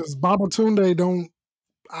 that's true. Because Babatunde don't.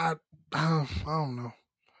 I don't know.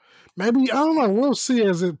 Maybe I don't know. We'll see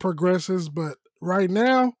as it progresses, but right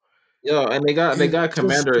now. Yo, and they got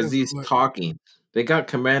Commander Aziz talking. They got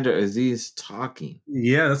Commander Aziz talking.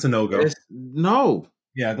 Yeah, that's a no-go. No.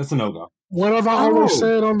 Yeah, that's a no-go. What have I always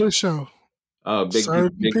said on this show?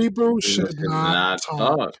 Certain people should not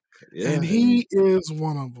talk. Yeah. And he is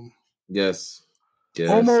one of them. Yes.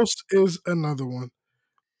 Almost is another one.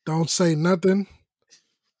 Don't say nothing.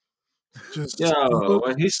 Just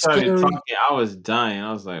when he started talking, I was dying.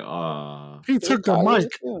 I was like, oh. He took the mic.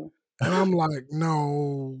 And I'm like,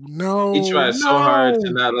 no. He tried so hard to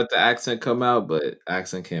not let the accent come out, but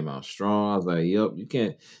accent came out strong. I was like, yep, you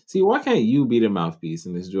can't. See, why can't you be the mouthpiece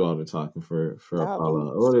and just do all the talking for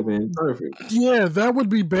Apollo? It would have been perfect. Yeah, that would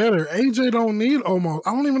be better. AJ don't need Omos.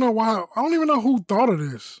 I don't even know why. I don't even know who thought of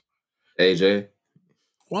this. AJ?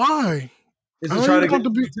 Why? Is to try to get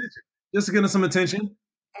attention. Just to get us some attention?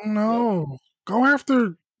 No. Go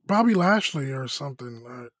after Bobby Lashley or something.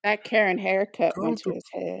 That Karen haircut went to his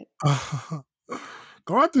head.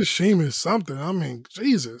 Go after Sheamus, something. I mean,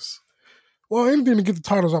 Jesus. Well, anything to get the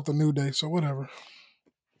titles off the New Day, so whatever.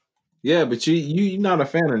 Yeah, but you're not a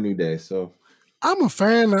fan of New Day, so. I'm a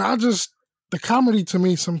fan. The comedy to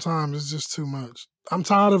me sometimes is just too much. I'm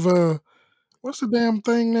tired of what's the damn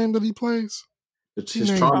thing name that he plays? It's his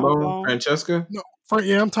trombone, Francesca. No,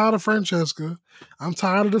 I'm tired of Francesca. I'm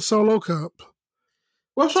tired of the Solo Cup.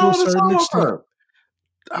 What's wrong with the Solo Cup?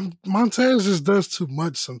 Montez just does too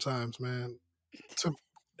much sometimes, man.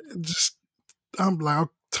 I'm like,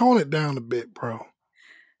 I'll tone it down a bit, bro.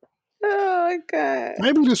 Oh my God.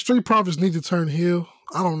 Maybe the Street Profits need to turn heel.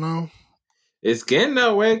 I don't know. It's getting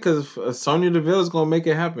that way because Sonya Deville is going to make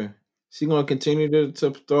it happen. She's going to continue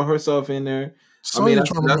to throw herself in there. Sonya,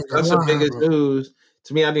 that's the biggest news.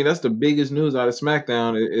 To me, I think that's the biggest news out of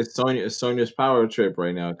SmackDown is Sonya's power trip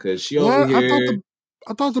right now because she over here.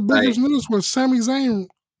 I thought the biggest news was Sami Zayn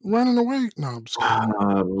running away. No, I'm just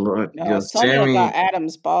kidding. Sonya got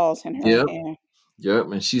Adam's balls in her hand. Yep,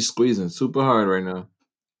 and she's squeezing super hard right now.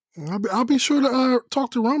 I'll be sure to talk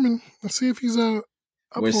to Roman and see if he's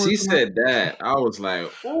when she said that, I was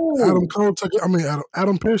like, "Ooh."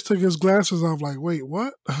 Adam Pearce took his glasses off. Like, wait,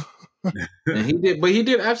 what? And he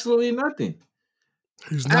did absolutely nothing.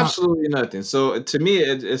 He's not. Absolutely nothing. So to me,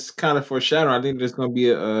 it's kind of foreshadowing. I think there's going to be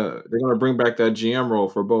they're going to bring back that GM role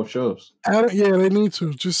for both shows. They need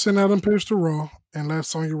to just send Adam Pearce to Raw and let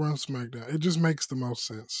Sonya run SmackDown. It just makes the most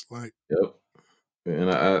sense. Like, yep.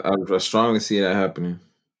 And I strongly see that happening.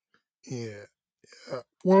 Yeah.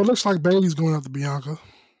 Well, it looks like Bayley's going after Bianca.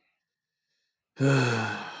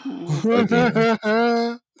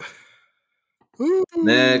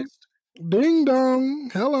 Next. Ding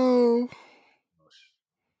dong. Hello.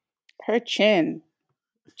 Her chin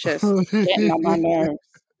just getting on my nerves.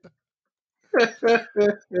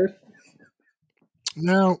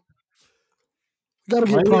 Now, we got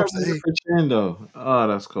to give props to A. Her chin, though. Oh,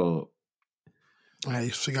 that's cold. Hey,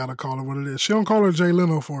 she got to call her what it is. She don't call her Jay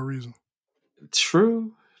Leno for a reason.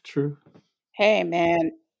 True. Hey,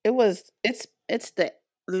 man, it's the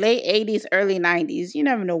late 80s, early 90s. You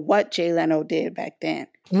never know what Jay Leno did back then.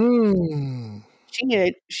 She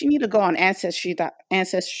need to go on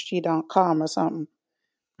Ancestry.com or something.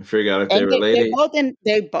 Figure out if they're related.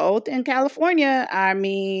 They both in California. I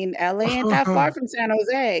mean, LA ain't that far from San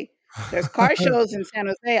Jose. There's car shows in San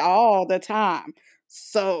Jose all the time.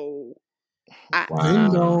 So,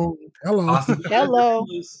 Hello. Hello.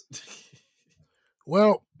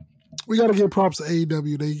 Well, we got to give props to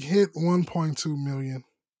AEW. They hit 1.2 million.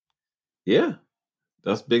 Yeah,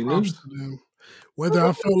 that's big news. To them. Whether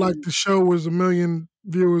I felt like the show was 1 million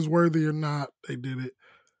viewers worthy or not, they did it.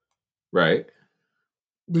 Right.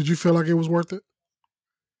 Did you feel like it was worth it?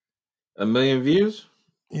 1 million views?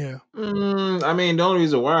 Yeah. I mean, the only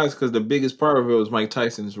reason why is because the biggest part of it was Mike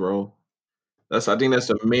Tyson's role. I think that's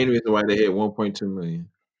the main reason why they hit 1.2 million.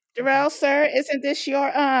 Jarrell, sir, isn't this your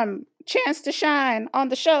chance to shine on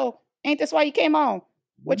the show? Ain't this why you came on?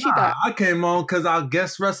 What you got? I came on because I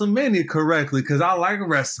guessed WrestleMania correctly because I like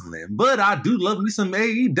wrestling. But I do love me some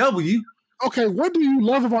AEW. Okay, what do you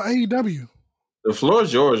love about AEW? The floor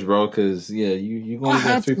is yours, bro, because, you're going to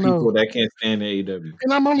get 3 people that can't stand AEW.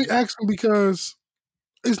 And I'm only asking because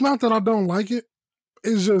it's not that I don't like it.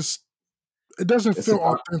 It's just, it doesn't feel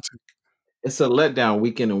authentic. It's a letdown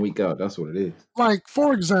week in and week out. That's what it is. Like,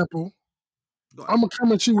 for example, I'm going to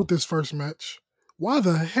come at you with this first match. Why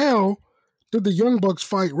the hell did the Young Bucks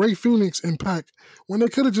fight Ray Phoenix and Pac when they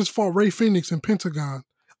could have just fought Ray Phoenix and Pentagon?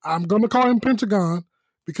 I'm going to call him Pentagon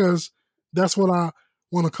because that's what I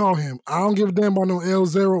want to call him. I don't give a damn about no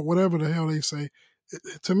L0, whatever the hell they say.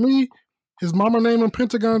 To me, his mama named him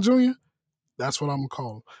Pentagon Jr., that's what I'm going to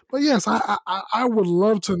call him. But yes, I would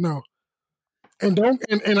love to know. And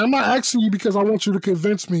I'm not asking you because I want you to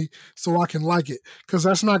convince me so I can like it, because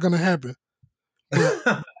that's not going to happen.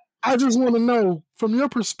 But I just want to know from your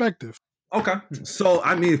perspective. Okay. So,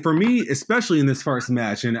 I mean, for me, especially in this first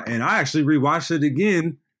match, and I actually rewatched it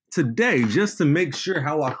again today just to make sure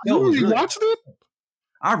how I felt. You rewatched it?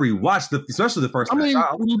 I rewatched especially the first match.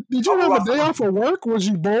 I mean, did you have a day off of work? Was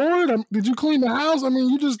you bored? Did you clean the house? I mean,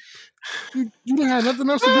 you didn't have nothing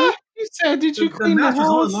else to do? You said, did you clean the house?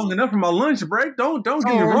 Was only long enough for my lunch break. Don't get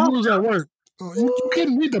me wrong. You was at work. You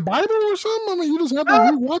couldn't read the Bible or something? I mean, you just had to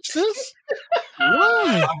rewatch this?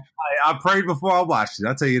 Why? I prayed before I watched it.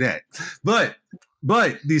 I'll tell you that. But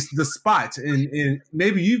the spots, and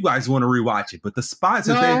maybe you guys want to rewatch it, but the spots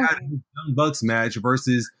that they had in the Young Bucks match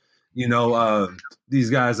versus, these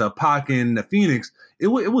guys, Pac and the Phoenix, it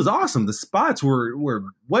was awesome. The spots were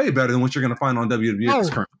way better than what you're going to find on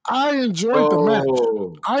WWE. I enjoyed the match.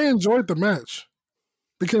 I enjoyed the match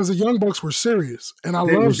because the Young Bucks were serious, and I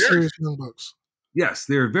love serious Young Bucks. Yes,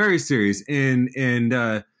 they're very serious, and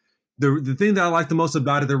the thing that I like the most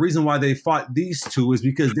about it, the reason why they fought these two is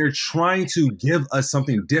because they're trying to give us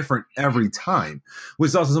something different every time, which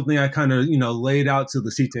is also something I kind of laid out to the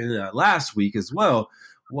CT last week as well.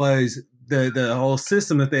 Was the whole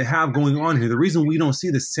system that they have going on here. The reason we don't see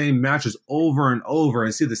the same matches over and over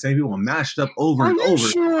and see the same people matched up over and over.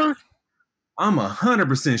 Sure? I'm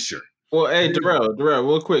 100% sure. Well, hey, Darrell,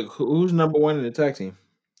 real quick, who's number one in the tag team?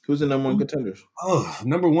 Who's the number one contenders? Oh,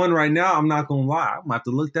 number one right now. I'm not gonna lie. I'm gonna have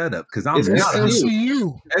to look that up because I'm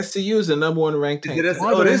SCU. SCU is the number one ranked team.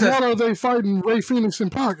 Why the hell are they fighting Ray Phoenix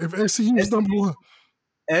and Pac if SCU is number one?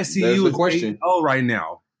 SCU is 8-0 right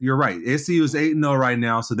now. You're right. SCU is 8-0 right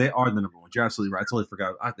now, so they are the number one. You're absolutely right. I totally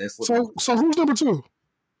forgot. So who's number two?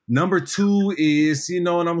 Number two is, and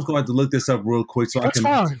I'm just going to have to look this up real quick so I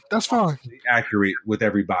can. That's fine. Be accurate with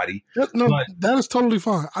everybody. That is totally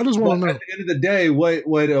fine. I just want to know. At the end of the day, what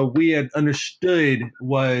we had understood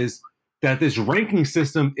was that this ranking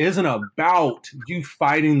system isn't about you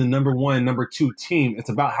fighting the number one, number two team. It's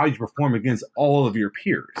about how you perform against all of your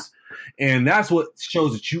peers. And that's what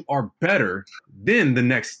shows that you are better than the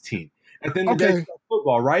next team. At the end of the day, it's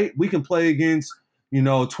football, right? We can play against,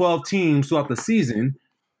 12 teams throughout the season.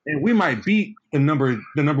 And we might beat the number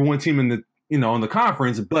one team in the in the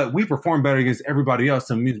conference, but we perform better against everybody else.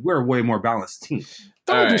 So it means we're a way more balanced team.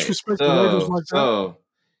 Don't disrespect the Raiders like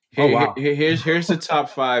that. Here's the top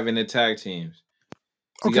 5 in the tag teams.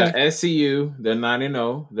 You got SCU, they're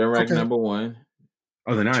 9-0, they're ranked number 1.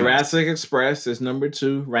 Oh, they're 9. Jurassic Express is number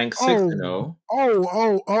 2, ranked 6-0.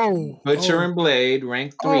 Butcher and Blade,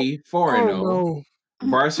 ranked 3, 4-0.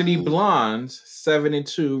 Varsity Blondes,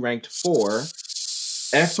 7-2, ranked 4.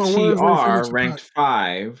 FTR ranked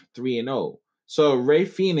 5, 3-0. So Ray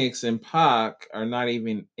Phoenix and Pac are not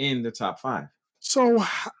even in the top 5. So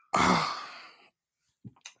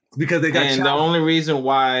because they got and the only reason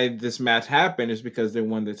why this match happened is because they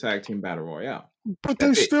won the tag team battle royale. But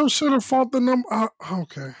they still should have fought the number.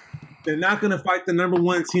 Okay, they're not going to fight the number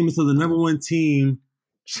one team until the number one team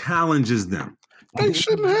challenges them. They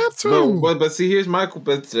shouldn't have to. But see, here's my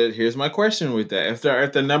question with that. If they're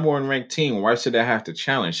at the number one ranked team, why should they have to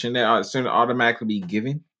challenge? Shouldn't it automatically be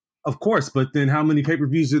given? Of course, but then how many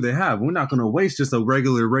pay-per-views do they have? We're not going to waste just a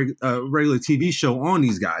regular TV show on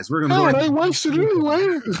these guys. We're going to they wasted it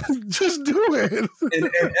anyway. Just do it.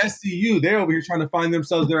 And SCU, they're over here trying to find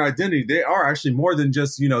themselves their identity. They are actually more than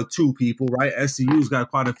just 2 people, right? SCU's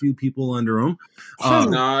got quite a few people under them.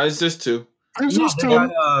 No, it's just 2. It's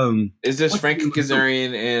just Frankie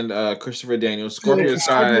Kazarian and Christopher Daniels. Scorpio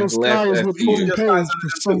Sky left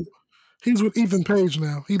SCU. He's with Ethan Page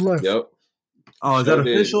now. He left. Yep. Oh, is that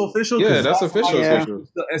official? Yeah, that's official. What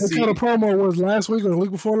kind of promo was last week or the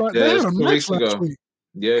week before last? Yeah, 2 weeks ago.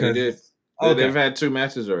 Yeah, they did. Okay. They've had 2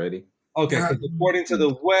 matches already. Okay, because according to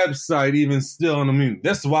the website, even still, and I mean,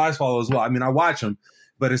 that's why I follow as well. I mean, I watch them,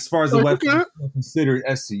 but as far as the website, it's considered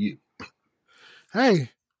SCU. Hey.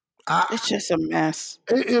 It's just a mess.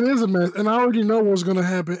 It is a mess, and I already know what's going to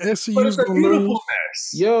happen. SCU is going to lose.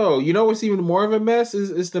 Mess. Yo, you know what's even more of a mess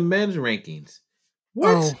is the men's rankings.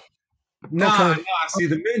 What? Oh. Nah. See,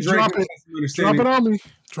 the men's rankings. Drop it on me.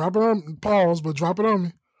 Drop it on. Pause, but drop it on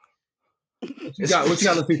me. What you got? Let's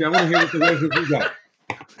think. I want to hear what the rankings you got.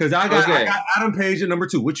 Because I got Adam Page at number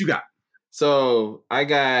 2. What you got? So I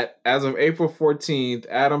got, as of April 14th,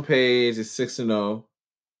 Adam Page is 6-0.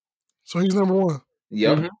 So he's number 1.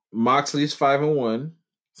 Yep. Mm-hmm. Moxley's 5-1.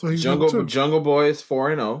 So he's Jungle Boy is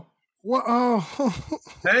 4-0. What? Oh.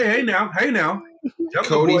 Hey now.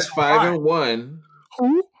 Cody's 5-1.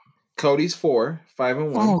 Who? Cody's 4,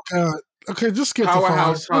 5-1. Oh God. Okay, just skip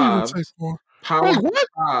Powerhouse the 5. Powerhouse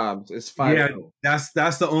Hobbs is 5-0. Yeah,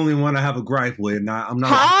 that's the only one I have a gripe with. I'm not.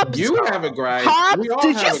 Hobbs? You have a gripe. Hobbs?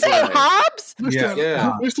 Did you say Hobbs?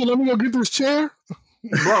 Yeah. Mister, let me go get this chair.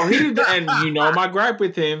 Bro, he did, and my gripe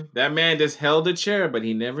with him. That man just held a chair, but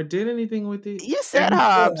he never did anything with it. You said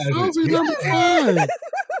Hobbs.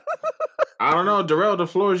 I don't know, Darrell. The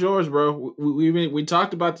floor is yours, bro. We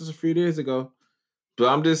talked about this a few days ago, but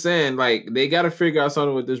I'm just saying, like, they got to figure out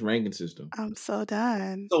something with this ranking system. I'm so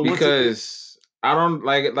done because I don't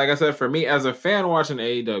like I said, for me as a fan watching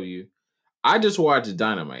AEW, I just watch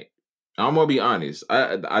Dynamite. I'm gonna be honest.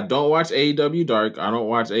 I don't watch AEW Dark. I don't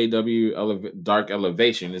watch AEW Dark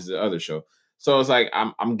Elevation. Is the other show. So it's like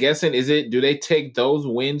I'm guessing. Do they take those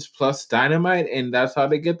wins plus Dynamite, and that's how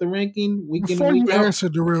they get the ranking? Before you answer,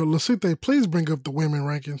 Darrell, Lasite, please bring up the women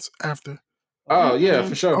rankings after. Oh yeah,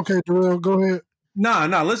 for sure. Okay, Darrell, go ahead. No.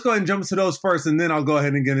 Let's go ahead and jump to those first, and then I'll go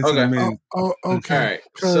ahead and get into the men. Okay. All right.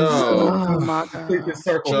 Oh my God.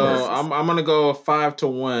 So I'm gonna go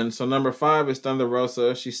 5-1. So number 5 is Thunder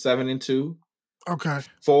Rosa. She's 7-2. Okay.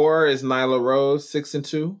 4 is Nyla Rose,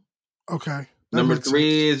 6-2. Okay. Number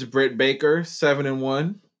 3 is Britt Baker,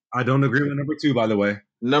 7-1. I don't agree with number 2, by the way.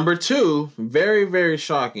 Number 2, very very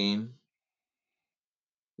shocking,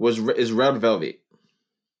 is Red Velvet.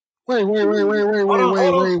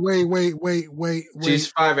 Wait.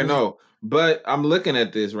 She's 5-0. But I'm looking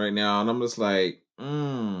at this right now, and I'm just like,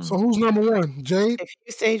 So who's number one? Jade? If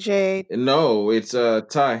you say Jade, no, it's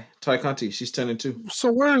Ty Conti. She's 10-2.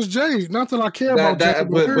 So where's Jade? Not that I care about Jade,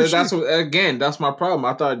 but that's that's my problem.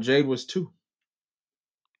 I thought Jade was 2.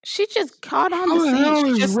 she just caught on How the the hell scene.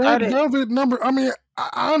 She is just Red started. Velvet number? I mean,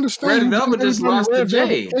 I understand. Red Velvet just lost to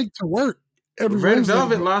Jade. Take to work every Red Wednesday.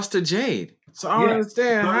 Velvet lost to Jade. So I don't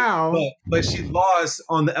understand how. But she lost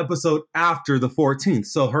on the episode after the 14th.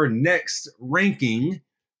 So her next ranking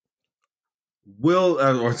will,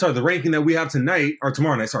 the ranking that we have tonight, or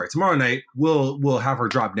tomorrow night, will have her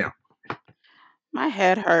drop down. My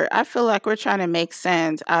head hurt. I feel like we're trying to make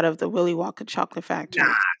sense out of the Willy Wonka Chocolate Factory.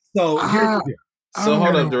 So So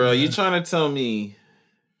hold up, Darrell. You trying to tell me?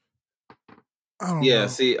 I don't know.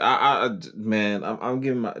 See, I'm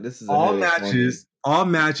giving my. This is all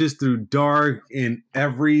matches through Dark and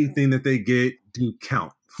everything that they get do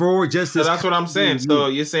count for just. So that's what I'm saying. So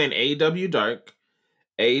you're saying AEW Dark,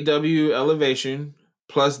 AEW Elevation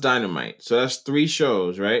plus Dynamite. So that's 3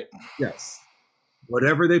 shows, right? Yes.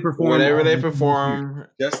 Whatever they perform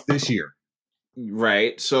just this year.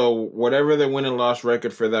 Right. So whatever the win and loss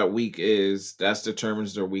record for that week is, that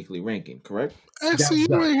determines their weekly ranking, correct? Actually,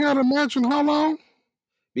 you ain't had a match in how long?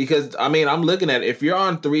 Because, I mean, I'm looking at it. If you're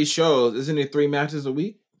on 3 shows, isn't it 3 matches a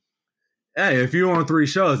week? Hey, if you're on 3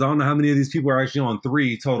 shows, I don't know how many of these people are actually on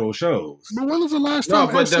 3 total shows. But when was the last time?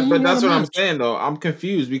 No, but that's what I'm saying, though. I'm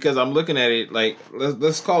confused because I'm looking at it like,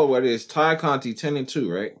 let's call it what it is. Ty Conti 10-2,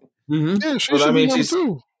 right? Mm-hmm. Yeah, she should be number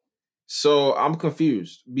 2. So I'm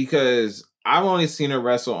confused because I've only seen her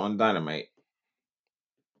wrestle on Dynamite.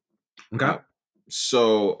 Okay.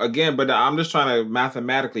 So again, but I'm just trying to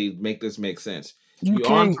mathematically make this make sense. You're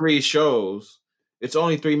on 3 shows. It's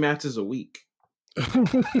only 3 matches a week.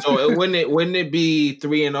 So wouldn't it be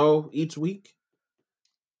 3-0 each week?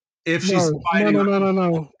 If she's no.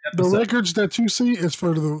 The records that you see is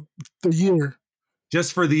for the year.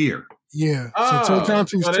 Just for the year. Yeah. So Tay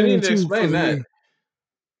Conti's 10-2 for the year.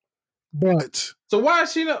 But so why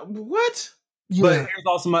is she not? What? Yeah. But here's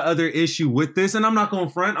also my other issue with this, and I'm not going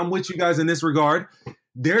to front. I'm with you guys in this regard.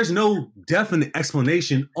 There's no definite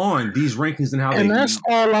explanation on these rankings and how and that's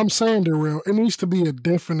all I'm saying, Darrell. It needs to be a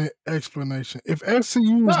definite explanation. If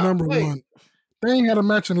SCU is number 1, they ain't had a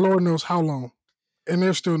match in Lord knows how long, and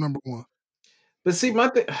they're still number 1. But see,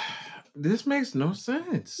 this makes no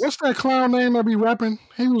sense. What's that clown name that be rapping?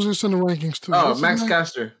 He was just in the rankings too. Oh, Max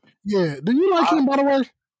Caster. Yeah. Do you like him, by the way?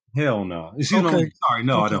 Hell no. Sorry,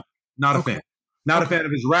 no, I don't. Not a fan. Not a fan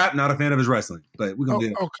of his rap, not a fan of his wrestling. But we're going to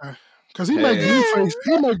do it. Okay. Because he make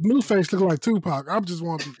Blueface look like Tupac. I just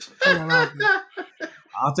want to throw that out there.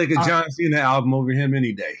 I'll take a John Cena album over him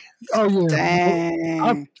any day. Oh, yeah.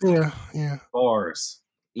 Dang. Yeah. Bars.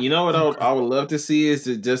 You know what I would love to see is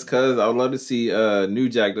just because I would love to see New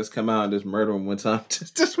Jack just come out and just murder him one time.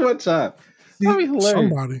 just one time. That'd be hilarious.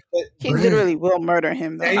 Somebody. He literally will murder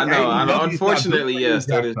him, though. I know. Unfortunately, yes,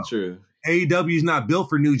 that is true. AEW is not built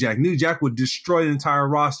for New Jack. New Jack would destroy the entire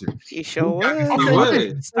roster. He sure would.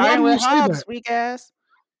 Okay. Starting with Hobbs, weak ass.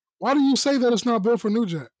 Why do you say that it's not built for New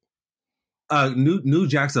Jack? New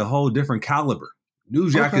Jack's a whole different caliber.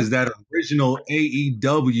 New Jack is that original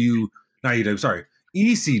ECW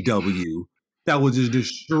that will just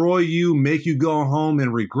destroy you, make you go home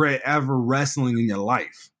and regret ever wrestling in your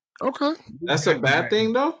life. Okay. That's a bad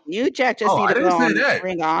thing, though? New Jack just need to go on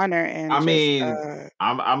Ring of Honor. And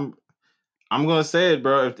I'm gonna say it,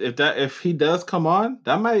 bro. If he does come on,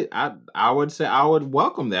 that might I would say I would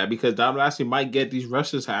welcome that because that actually might get these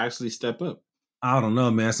wrestlers to actually step up. I don't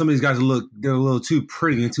know, man. Some of these guys they're a little too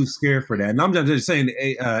pretty and too scared for that. And I'm just saying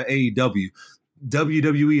AEW,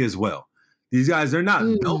 WWE as well. These guys, they're not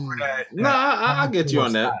built for that. No, I get you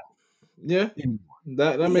on that. Yeah,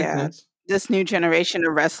 that makes sense. This new generation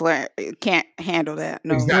of wrestler can't handle that.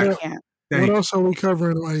 No, exactly. They can't. What else are we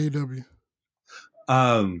covering on AEW?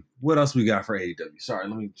 What else we got for AEW? Sorry,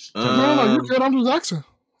 let me. No, you good. I'm just asking.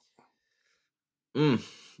 You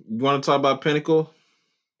want to talk about Pinnacle?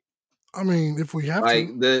 I mean, if we have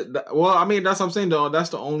to. Well, I mean, that's what I'm saying, though. That's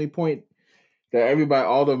the only point that everybody,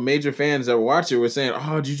 all the major fans that watch it were saying,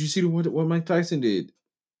 oh, did you see what Mike Tyson did?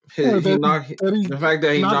 The fact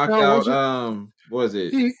that he knocked out, what was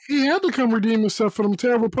it? He had to come redeem himself for them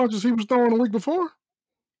terrible punches he was throwing the week before.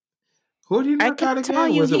 Who did he knock out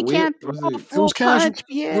again? Was it can't it was Cash?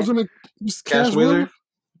 Wasn't it Cash Wheeler?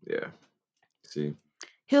 Yeah. See.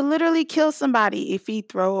 He'll literally kill somebody if he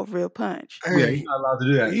throw a real punch. Hey, he's not allowed to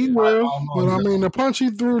do that. He will, but I mean, the punch he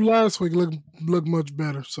threw last week looked much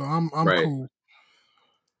better, so I'm cool.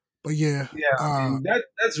 But yeah,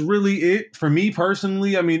 that's really it for me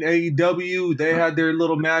personally. I mean, AEW, they had their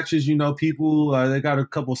little matches. People they got a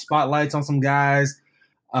couple spotlights on some guys.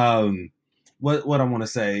 What I want to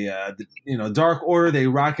say, Dark Order, they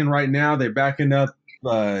rocking right now. They're backing up.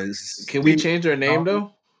 Can we change their name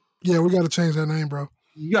though? Yeah, we got to change that name, bro.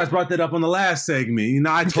 You guys brought that up on the last segment.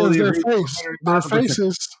 I because totally agree. Their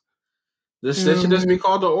faces. They should just be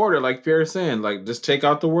called the Order, like Pierre's saying. Like, just take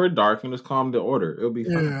out the word dark and just call them the Order. It'll be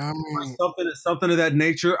fine. Yeah, I mean, something of that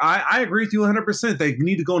nature. I agree with you 100%. They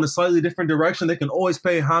need to go in a slightly different direction. They can always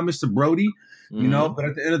pay homage to Brody, but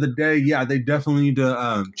at the end of the day, yeah, they definitely need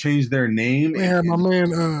to change their name. Yeah, my man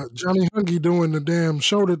Johnny Hungy doing the damn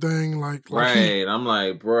shoulder thing. Like right. I'm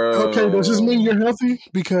like, bro. Okay, does this mean you're healthy?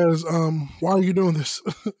 Because why are you doing this?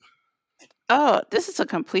 Oh, this is a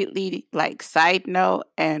completely side note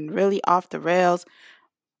and really off the rails.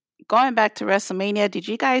 Going back to WrestleMania, did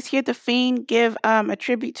you guys hear The Fiend give a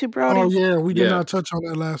tribute to Brody? Oh yeah, we did not touch on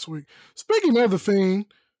that last week. Speaking of The Fiend,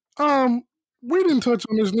 we didn't touch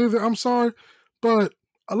on this neither. I'm sorry, but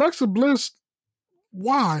Alexa Bliss,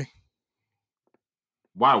 why?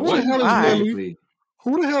 Why? Who the hell is Lily?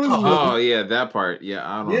 Who the hell is Lily? Oh yeah, that part. Yeah,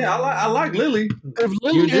 I don't know. I like Lily. If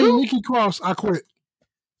Lily ain't Nikki Cross, I quit.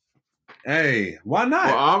 Hey, why not?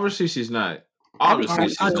 Well, obviously she's not. Obviously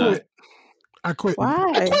she's not. I quit. Why?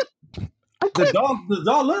 I quit. The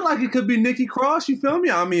dog look like it could be Nikki Cross. You feel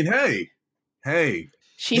me? I mean, hey.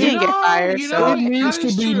 She didn't get fired. So it needs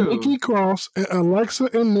to be Nikki Cross and Alexa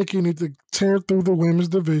and Nikki need to tear through the women's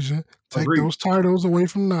division. Take those titles away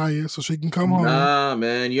from Nia so she can come home. Nah,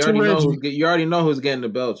 man. You already know who's getting the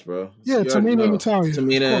belts, bro. Yeah, Tamina and Natalya.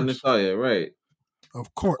 Tamina and Natalya, right.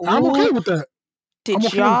 Of course. I'm okay with that.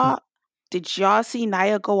 Did y'all see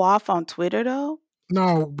Nia go off on Twitter though?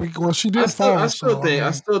 No, because she did fall. I still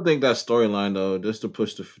think that storyline though, just to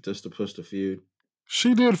push the feud.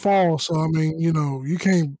 She did fall, so I mean, you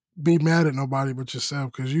can't be mad at nobody but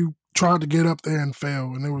yourself because you tried to get up there and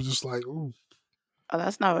fail, and it was just like, ooh. Oh,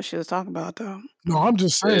 that's not what she was talking about, though. No, I'm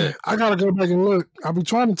just saying. Yeah. I gotta go back and look. I've been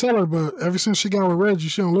trying to tell her, but ever since she got with Reggie,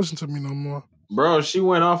 she don't listen to me no more. Bro, she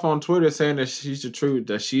went off on Twitter saying that she's the truth,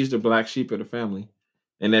 that she's the black sheep of the family,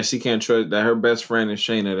 and that she can't trust. That her best friend is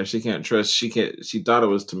Shayna. That she can't trust. She thought it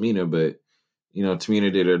was Tamina, but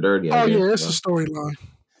Tamina did her dirty. I guess, yeah, it's a storyline.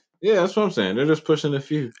 Yeah, that's what I'm saying. They're just pushing the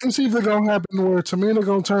feud. It's either gonna happen where Tamina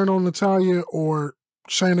gonna turn on Natalya or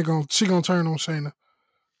Shayna gonna turn on Shayna.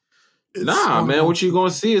 Man. What you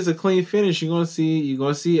gonna see is a clean finish. You're gonna see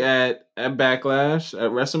at Backlash,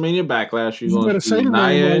 at WrestleMania Backlash. You're gonna see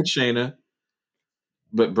Nia and Shayna.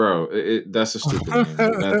 But bro, that's a stupid name.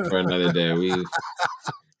 That's for another day.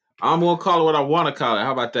 I'm gonna call it what I want to call it.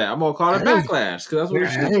 How about that? I'm gonna call it Backlash because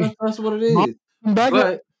that's what it is. Call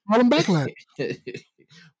them Backlash.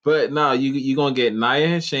 But no, you're going to get Nia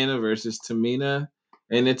and Shayna versus Tamina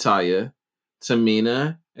and Natalya.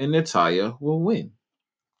 Tamina and Natalya will win.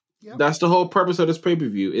 Yep. That's the whole purpose of this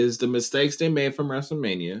pay-per-view, is the mistakes they made from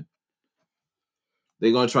WrestleMania.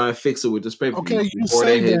 They're going to try and fix it with this pay-per-view. Okay, you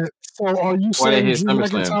say that. So are you saying Drew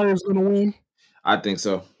McIntyre is going to win? I think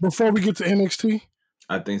so. Before we get to NXT?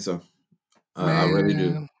 I think so. I really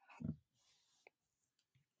do.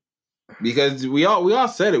 Because we all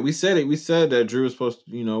said it. We said that Drew was supposed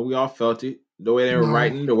to, we all felt it. The way they were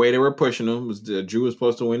writing, the way they were pushing him was that Drew was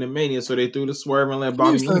supposed to win in Mania, so they threw the swerve and let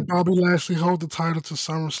Bobby win. Let Bobby Lashley hold the title to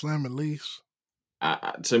SummerSlam at least.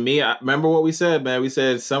 To me, I remember what we said, man. We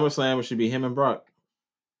said SummerSlam should be him and Brock.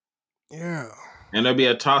 Yeah. And there'll be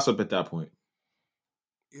a toss-up at that point.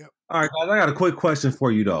 Yep. All right, guys, I got a quick question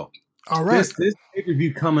for you, though. All right. This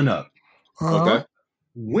pay-per-view coming up. Okay.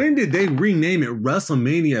 When did they rename it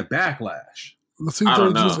WrestleMania Backlash? Let's see if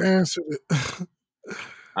they just answered it.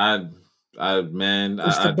 It's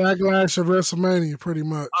the backlash of WrestleMania, pretty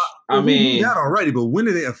much. I mean that already, but when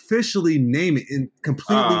did they officially name it and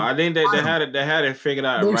completely? I think they had it figured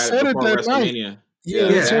out right before WrestleMania. Night. Yeah,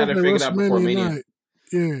 they had it figured out before Mania.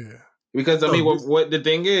 Yeah, because I mean, what the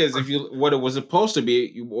thing is, what it was supposed to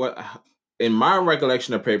be, in my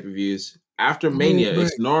recollection of pay-per-views, after Mania,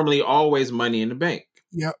 it's normally always Money in the Bank.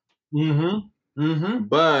 Yep.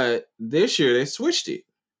 But this year they switched it,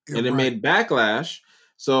 and they made Backlash.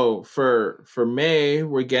 So for May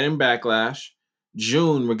we're getting Backlash.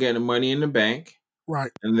 June we're getting Money in the Bank.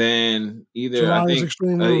 Right. And then July is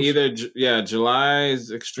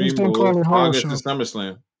Extreme Rules, August is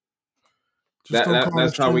SummerSlam.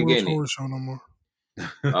 That's how we getting it. Show no more.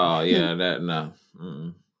 Oh yeah, that no.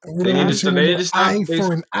 They need to stop eye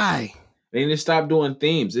for an eye. They need to stop doing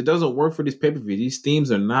themes. It doesn't work for these pay-per-views. These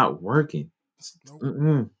themes are not working.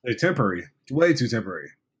 They're temporary. Way too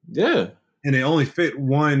temporary. Yeah. And they only fit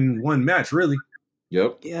one match, really.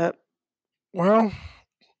 Yep. Well,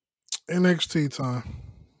 NXT time.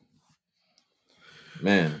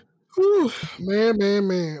 Man. Whew,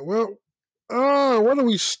 man. Well, what are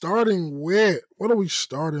we starting with?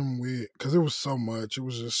 Because it was so much. It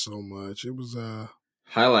was just so much. It was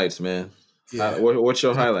highlights, man. Yeah. What's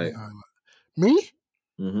your highlight? Me?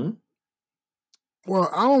 Mm-hmm. Well,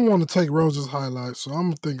 I don't want to take Rose's highlight, so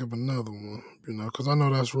I'm gonna think of another one. Because I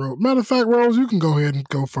know that's Rose. Matter of fact, Rose, you can go ahead and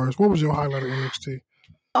go first. What was your highlight of NXT?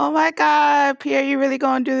 Oh my God, Pierre, you really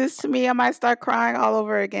gonna do this to me? I might start crying all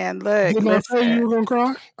over again. Look, didn't I tell you were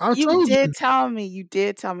gonna cry? You did tell me. You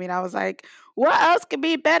did tell me, and I was like, "What else could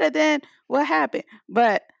be better than what happened?"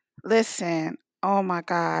 But listen, oh my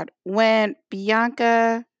God, when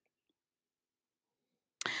Bianca,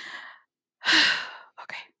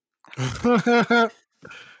 okay,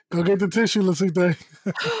 go get the tissue, Lucite.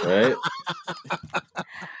 Right.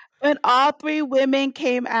 When all three women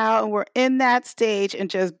came out and were in that stage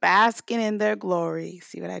and just basking in their glory.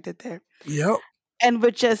 See what I did there? Yep. And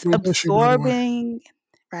we're just absorbing,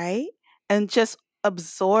 right? And just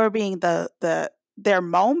absorbing their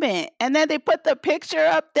moment. And then they put the picture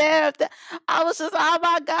up there. I was just, oh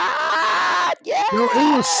my God, yeah. No,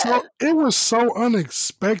 it was so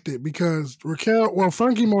unexpected because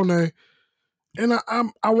Frankie Monet, and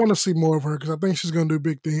I want to see more of her because I think she's gonna do a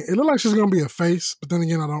big thing. It looks like she's gonna be a face, but then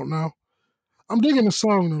again, I don't know. I'm digging the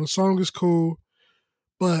song though. The song is cool,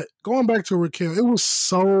 but going back to Raquel, it was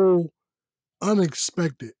so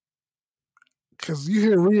unexpected because you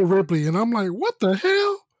hear Rhea Ripley, and I'm like, what the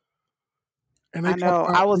hell? And I know.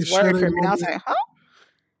 I was worried for a minute. I was like, huh?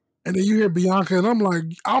 And then you hear Bianca, and I'm like,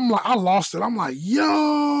 I lost it. I'm like,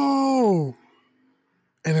 yo.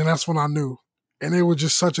 And then that's when I knew. And it was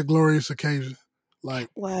just such a glorious occasion. Like,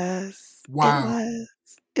 wow.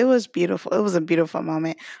 It was beautiful. It was a beautiful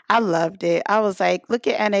moment. I loved it. I was like, look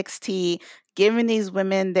at NXT giving these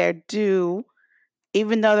women their due,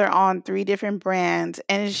 even though they're on 3 different brands.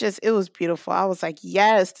 And it was beautiful. I was like,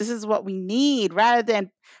 yes, this is what we need rather than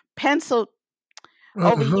pencil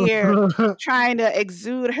over here trying to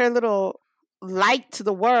exude her little light to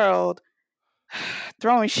the world,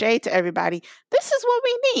 throwing shade to everybody. This is what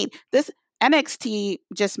we need. This NXT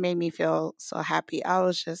just made me feel so happy. I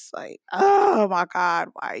was just like, oh my God,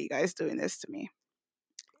 why are you guys doing this to me?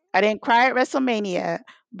 I didn't cry at WrestleMania,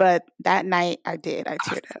 but that night I did. I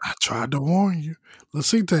teared up. I tried to warn you.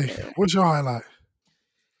 Lucite, what's your highlight?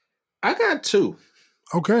 I got 2.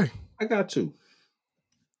 Okay. I got 2.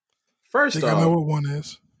 First off, I know what one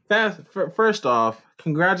is. First off,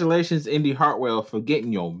 congratulations, Indy Hartwell, for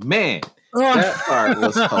getting your man. That part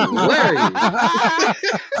was hilarious.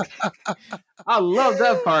 I love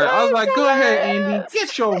that part. I was like, go ahead, Indy.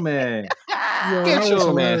 Get your man. Get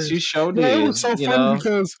your man. She showed it. It was so funny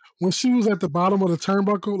because when she was at the bottom of the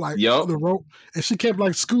turnbuckle, like the rope, and she kept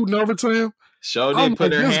like scooting over to him. Showed it,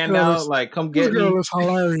 put her hand out, like, come get me. This girl is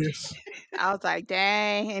hilarious. I was like,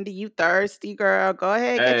 dang, Indy, you thirsty, girl. Go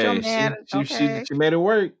ahead, get your man. She made it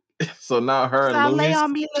work. So now her and Loomis. Lay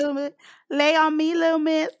on me, Loomis. Lay on me,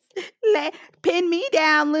 Loomis. Pin me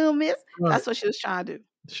down, Loomis. Right. That's what she was trying to do.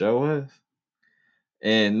 Sure was.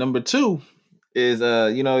 And number 2 is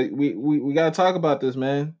we gotta talk about this,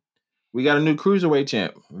 man. We got a new cruiserweight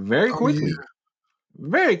champ very quickly.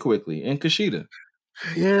 Very quickly in Kushida.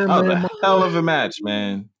 Yeah, that was a hell of a match,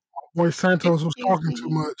 man. Boy Santos was talking too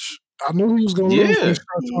much. I knew he was gonna lose when he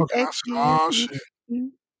started talking. I said, oh shit.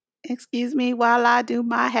 Excuse me while I do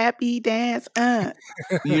my happy dance. But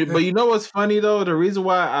you know what's funny though? The reason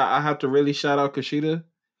why I have to really shout out Kushida,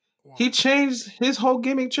 he changed, his whole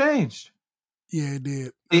gimmick changed. Yeah, it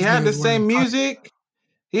did. He had the same music.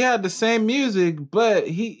 He had the same music, but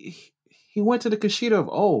he went to the Kushida of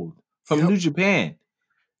old from New Japan.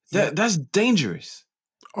 That's dangerous.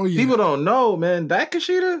 Oh yeah. People don't know, man. That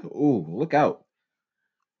Kushida, ooh, look out.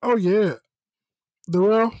 Oh yeah.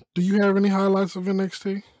 Darrell, do you have any highlights of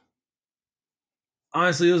NXT?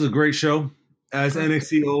 Honestly, it was a great show, as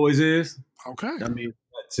NXT always is. Okay. I mean,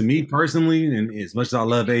 to me personally, and as much as I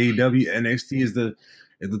love AEW, NXT is the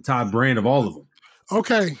top brand of all of them.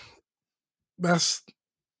 Okay.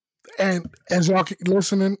 And as y'all keep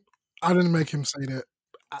listening, I didn't make him say that.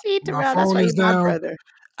 See, Darrell, that's why he's my brother.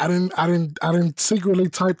 I didn't secretly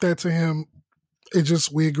type that to him. It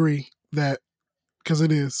just, we agree that, because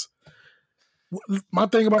it is. My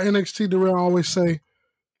thing about NXT, Darrell, I always say,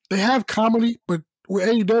 they have comedy, but with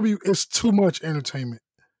AEW, it's too much entertainment.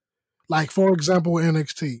 Like, for example, with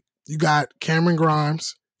NXT, you got Cameron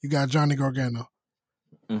Grimes, you got Johnny Gargano.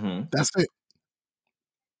 Mm-hmm. That's it.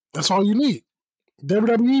 That's all you need.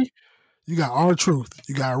 WWE, you got R-Truth,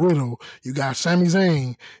 you got Riddle, you got Sami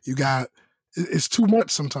Zayn, you got it's too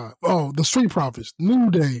much sometimes. Oh, the Street Profits,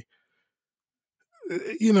 New Day.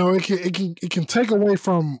 You know, it can take away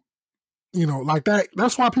from, you know, like that.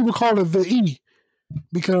 That's why people call it the E,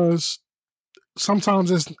 because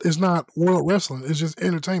sometimes it's not world wrestling. It's just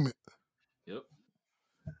entertainment. Yep.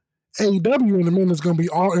 AEW in a minute is going to be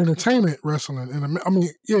all entertainment wrestling. And I mean,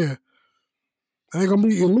 yeah, it ain't going to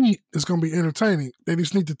be elite. It's going to be entertaining. They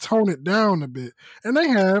just need to tone it down a bit, and they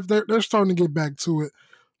have. They're starting to get back to it.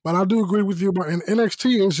 But I do agree with you about in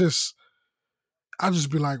NXT. It's just, I just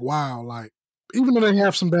be like, wow, like even though they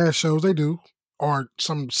have some bad shows, they do, or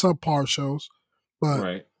some subpar shows, but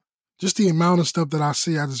Right. just the amount of stuff that I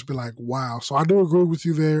see, I just be like, wow. So I do agree with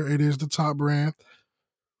you there. It is the top brand.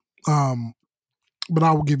 But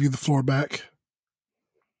I will give you the floor back.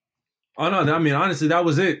 Oh no, I mean honestly, that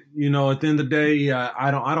was it. You know, at the end of the day, I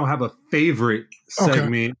don't have a favorite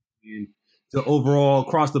segment. Okay. The overall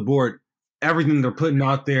across the board, everything they're putting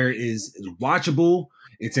out there is watchable.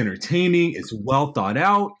 It's entertaining. It's well thought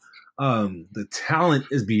out. The talent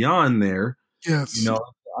is beyond there. Yes. You know,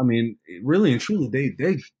 I mean, really and truly,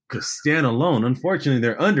 they could stand alone. Unfortunately,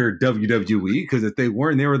 they're under WWE because if they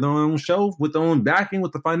weren't, they were their own show with their own backing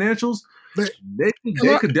with the financials. They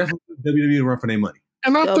could definitely WWE run for their money.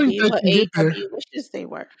 And I think they can get there. Wishes they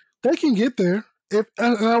were. They can get there. If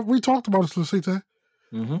we talked about this, Lucita.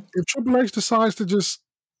 Mm-hmm. If Triple H decides to just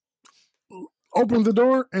open the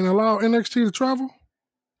door and allow NXT to travel,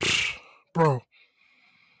 bro,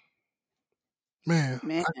 man.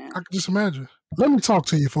 I can just imagine. Let me talk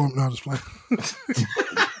to you for a minute. Just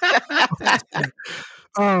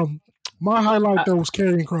playing. My highlight though was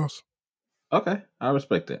Karrion Kross. Okay, I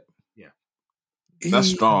respect that. Yeah, that's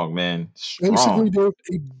strong, man. Strong.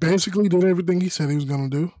 He basically did everything he said he was going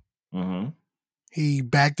to do. Mm-hmm. He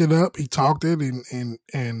backed it up. He talked it,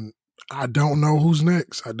 and I don't know who's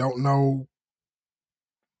next. I don't know.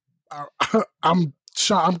 I'm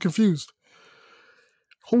shocked. I'm confused.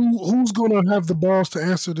 Who's going to have the balls to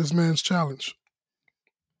answer this man's challenge?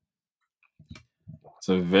 It's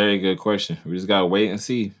a very good question. We just gotta wait and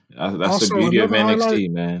see. That's also the beauty of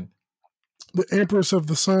NXT, man. The Empress of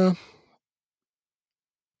the Sun.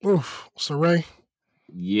 Oof, Saray.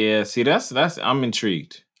 Yeah, see, that's. I'm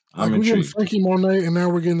intrigued. We're getting Frankie Monet, and now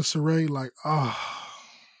we're getting Saray. Like,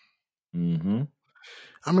 Mm-hmm.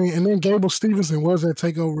 I mean, and then Gable Stevenson was at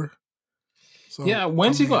TakeOver. So, yeah,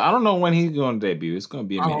 when's he going? I don't know when he's going to debut. It's going to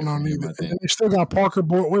be. I don't know neither. And they still got Parker.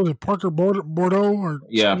 What is it? Parker Bordeaux or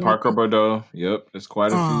Parker like Bordeaux. Yep, it's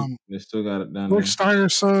quite a few. They still got it down there. Rick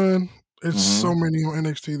Steiner's son. It's so many on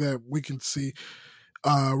NXT that we can see.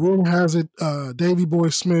 Rumor has it, Davey Boy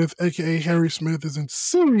Smith, aka Harry Smith, is in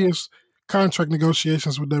serious contract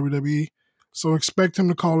negotiations with WWE. So expect him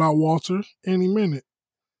to call out Walter any minute.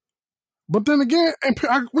 But then again,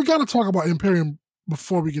 we got to talk about Imperium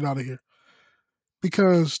before we get out of here.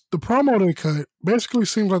 Because the promo they cut basically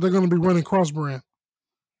seems like they're going to be running cross-brand.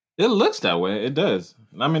 It looks that way. It does.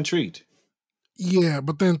 I'm intrigued. Yeah,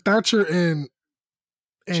 but then Thatcher and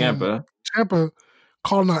Ciampa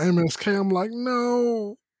calling out MSK. I'm like,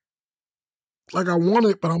 no. Like, I want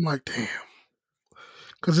it, but I'm like, damn.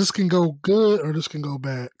 Because this can go good or this can go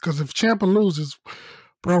bad. Because if Ciampa loses,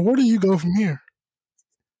 bro, where do you go from here?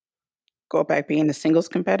 Go back being a singles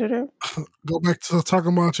competitor? Go back to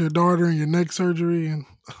talking about your daughter and your neck surgery. And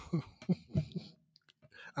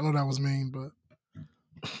I know that was mean, but.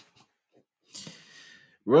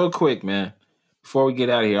 Real quick, man. Before we get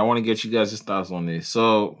out of here, I want to get you guys' thoughts on this.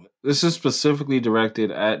 So, this is specifically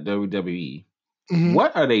directed at WWE. Mm-hmm.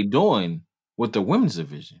 What are they doing with the women's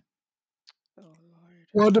division? Oh, Lord.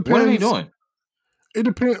 Well, it depends. What are they doing? It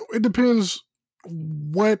depends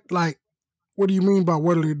what do you mean by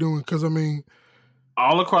what are they doing? Because, I mean...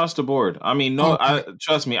 all across the board. I mean,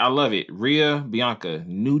 trust me, I love it. Rhea, Bianca,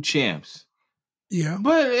 new champs. Yeah.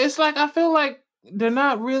 But it's like, I feel like they're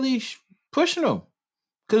not really pushing them.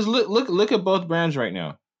 Because look at both brands right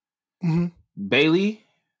now. Mm-hmm. Bayley.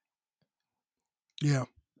 Yeah.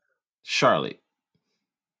 Charlotte.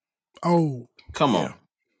 Oh. Come on.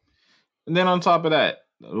 And then on top of that,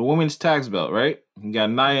 the women's tag belt, right? You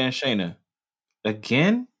got Nia and Shayna.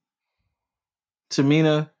 Again?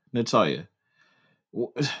 Tamina, Natalya.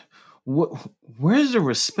 Where's the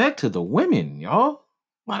respect to the women, y'all?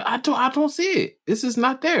 Like, I don't see it. This is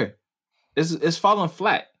not there. It's falling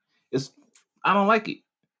flat. I don't like it.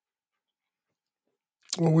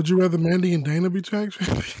 Well, would you rather Mandy and Dana be tag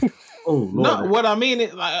champions? Oh, Lord. No, what I mean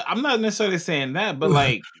is, like, I'm not necessarily saying that, but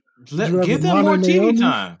like, give them more TV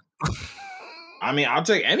time. I mean, I'll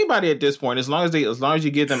take anybody at this point as long as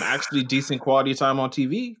you give them actually decent quality time on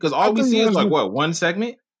TV. Because all we see is like one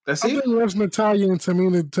segment. That's it. I think Natalya and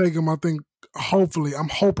Tamina take them. I think hopefully, I'm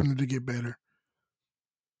hoping to get better.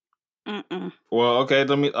 Well, okay.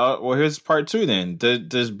 Let me. Well, here's part 2 then.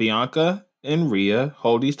 Does Bianca and Rhea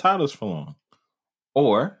hold these titles for long,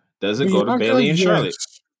 or does it go to Bayley and Charlotte?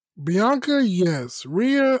 Bianca, yes.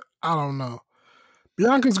 Rhea, I don't know.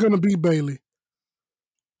 Bianca's going to beat Bayley.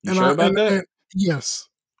 You sure about that? And yes.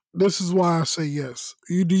 This is why I say yes.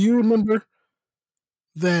 Do you remember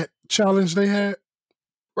that challenge they had?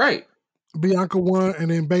 Right. Bianca won,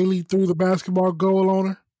 and then Bayley threw the basketball goal on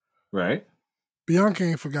her. Right. Bianca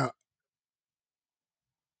ain't forgot.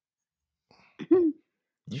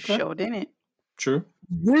 Sure didn't. True.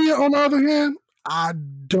 Rhea, on the other hand, I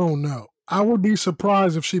don't know. I would be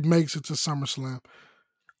surprised if she makes it to SummerSlam.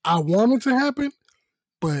 I want it to happen,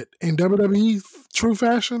 but in WWE true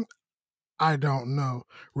fashion, I don't know.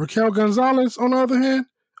 Raquel Gonzalez, on the other hand,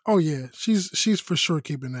 oh yeah, she's for sure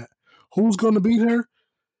keeping that. Who's going to beat her?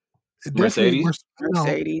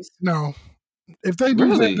 Mercedes. No. If they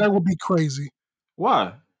do that would be crazy.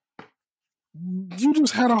 Why? You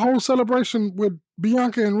just had a whole celebration with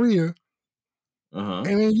Bianca and Rhea, and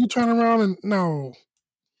then you turn around and no.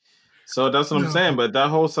 So that's what I'm saying. But that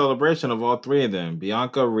whole celebration of all three of them,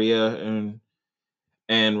 Bianca, Rhea,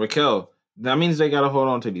 and Raquel, that means they got to hold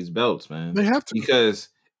on to these belts, man. They have to, because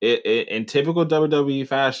in typical WWE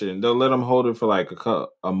fashion, they'll let them hold it for like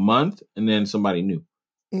a month, and then somebody new.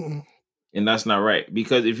 And that's not right,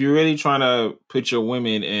 because if you're really trying to put your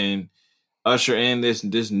women and usher in this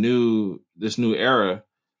new era,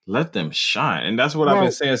 let them shine. And that's what I've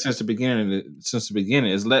been saying since the beginning.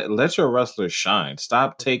 Is let your wrestlers shine.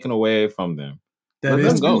 Stop taking away from them. Let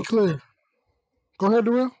them go. Clear. Go ahead,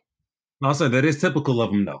 Darrell. I'll say that is typical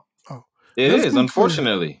of them, though. Oh, it is,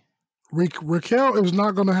 unfortunately. Raquel is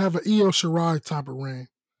not going to have an Io Shirai type of reign.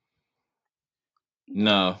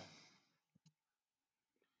 No.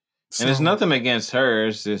 And it's nothing against her.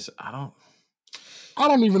 It's just I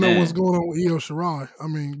don't even know what's going on with Io Shirai. I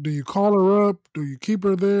mean, do you call her up? Do you keep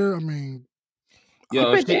her there? I mean,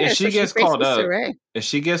 if she gets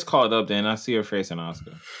called up, then I see her facing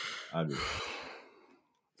Asuka. I do.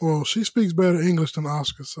 Well, she speaks better English than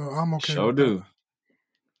Asuka, so I'm okay. Sure do. That.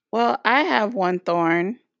 Well, I have one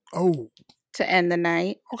thorn. Oh. To end the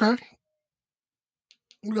night. Okay.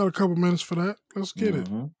 We got a couple minutes for that. Let's get it.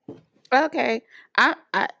 Okay. I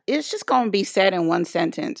it's just going to be said in one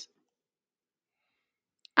sentence.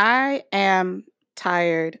 I am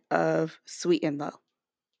tired of Sweet and Low.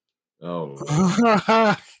 Oh.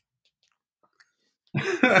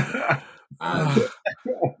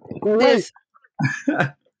 Wait.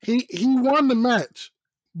 He won the match.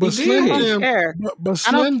 But Slim Jim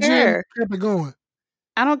kept it going.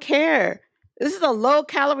 I don't care. This is a low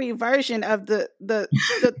calorie version of the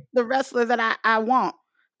wrestler that I want.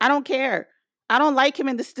 I don't care. I don't like him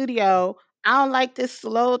in the studio. I don't like this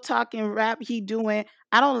slow talking rap he doing.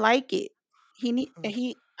 I don't like it.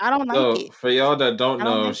 I don't like it. For y'all that don't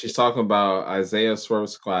know, she's talking about Isaiah Swerve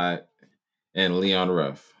Squad and Leon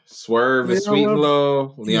Ruff. Swerve is Sweet and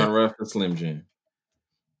Low, Leon Ruff is Slim Jim.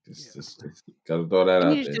 Just gotta throw that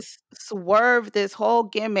out there. Just swerve this whole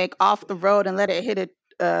gimmick off the road and let it hit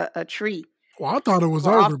a tree. Well, I thought it was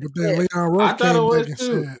over, but then Leon Ruff came back and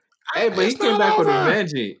said, "Hey, but he came back with a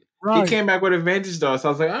vengeance. Right. He came back with a vengeance, though. So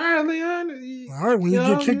I was like, all right, Leon. All right, when you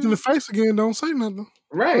get kicked in the face again, don't say nothing.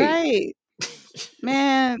 Right.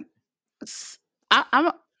 Man,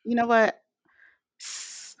 I'm. You know what?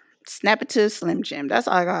 Snap it to Slim Jim. That's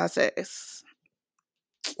all I gotta say.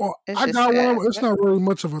 Well, I got one. It's not really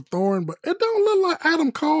much of a thorn, but it don't look like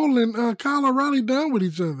Adam Cole and Kyle O'Reilly done with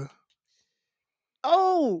each other.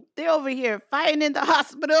 Oh, they're over here fighting in the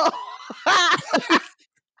hospital. I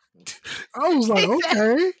was like,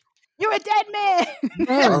 okay. You're a dead man.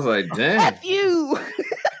 I was like, damn. F you.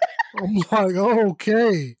 I'm like,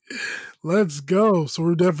 okay. Let's go. So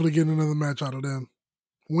we're definitely getting another match out of them.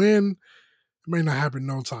 When? It may not happen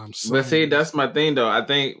no time soon. But see, that's my thing, though. I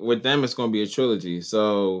think with them, it's going to be a trilogy.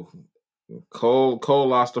 So Cole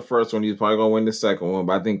lost the first one. He's probably going to win the second one.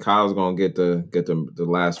 But I think Kyle's going to get the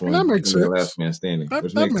last one. That makes sense. The last man standing.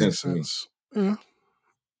 Which makes sense to me. Yeah.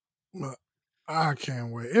 But I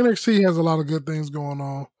can't wait. NXT has a lot of good things going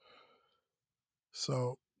on.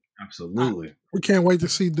 So absolutely. We can't wait to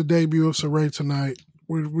see the debut of Saray tonight.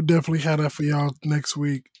 We definitely have that for y'all next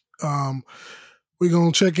week. We're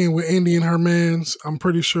going to check in with Indy and her mans. I'm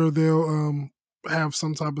pretty sure they'll have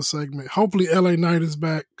some type of segment. Hopefully LA Knight is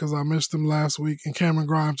back because I missed him last week, and Cameron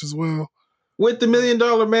Grimes as well. With the $1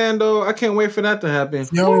 Million Man, though, I can't wait for that to happen.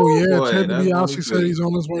 Ted DiBiase said he's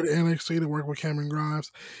on his way to NXT to work with Cameron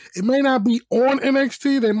Grimes. It may not be on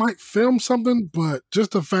NXT. They might film something, but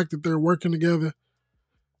just the fact that they're working together,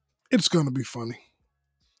 it's going to be funny.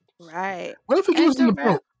 Right. What if he gives him the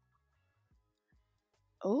belt?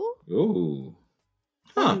 Oh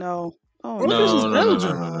Huh. no! Oh What if he's his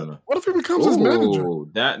manager? No. What if he becomes his manager?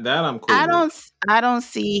 That I'm cool with. I don't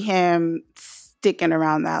see him sticking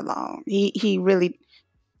around that long. He really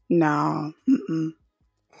no. Mm-mm.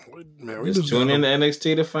 Man, we Just tune in to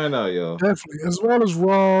NXT to find out, yo. Definitely, as well as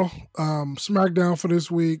Raw, SmackDown for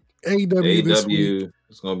this week, AEW this week.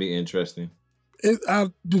 It's gonna be interesting.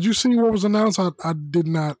 Did you see what was announced? I did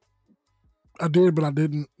not. I did, but I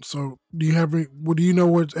didn't. So, do you have? What do you know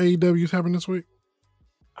what AEW is having this week?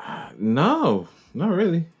 No, not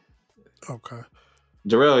really. Okay,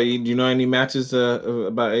 Jarrell, do you know any matches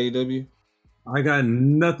about AEW? I got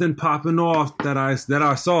nothing popping off that I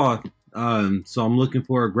saw. So I'm looking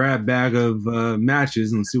for a grab bag of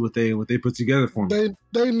matches and see what they put together for me.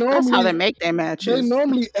 They normally, that's how they make their matches. They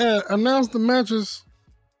normally announce the matches,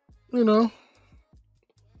 on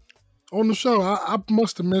the show. I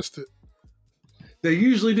must have missed it. They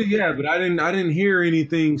usually do, yeah, but I didn't hear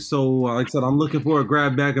anything. So, like I said, I'm looking for a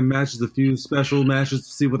grab bag of matches, a few special matches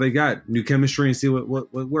to see what they got, new chemistry, and see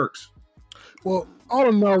what works. Well, all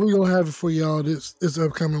in all, we're gonna have it for y'all this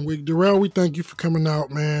upcoming week. Darrell, we thank you for coming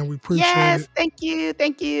out, man. We appreciate it. Yes, thank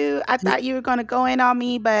you. I thought you were gonna go in on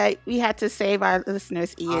me, but we had to save our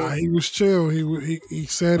listeners' ears. He was chill. He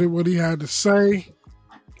said it what he had to say,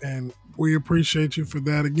 and we appreciate you for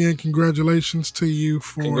that. Again, congratulations to you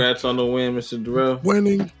for congrats on the win, Mr. Darrell.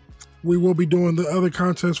 Winning. We will be doing the other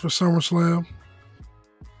contest for SummerSlam.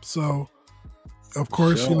 So, of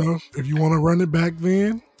course, if you want to run it back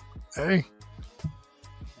then, hey.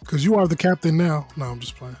 Because you are the captain now. No, I'm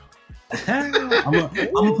just playing. I'm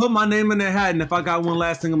gonna put my name in the hat, and if I got one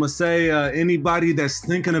last thing I'm gonna say, anybody that's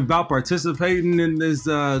thinking about participating in this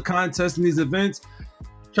contest and these events,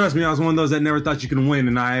 trust me, I was one of those that never thought you could win,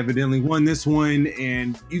 and I evidently won this one,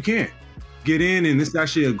 and you can get in, and this is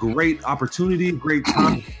actually a great opportunity, great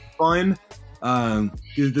time, fun.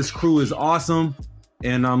 This crew is awesome,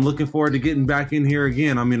 and I'm looking forward to getting back in here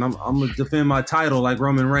again. I mean, I'm gonna defend my title like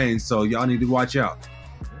Roman Reigns, so y'all need to watch out.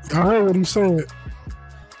 I heard what he said,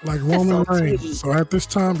 like Roman Reigns. So at this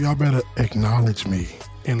time, y'all better acknowledge me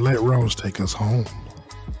and let Rose take us home.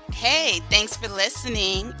 Hey, thanks for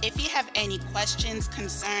listening. If you have any questions,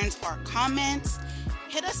 concerns, or comments,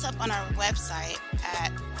 hit us up on our website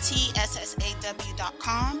at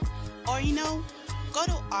tssaw.com, or go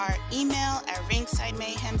to our email at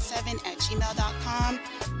ringsidemayhem7@gmail.com,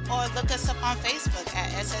 or look us up on Facebook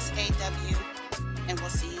at SSAW, and we'll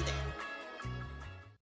see you there.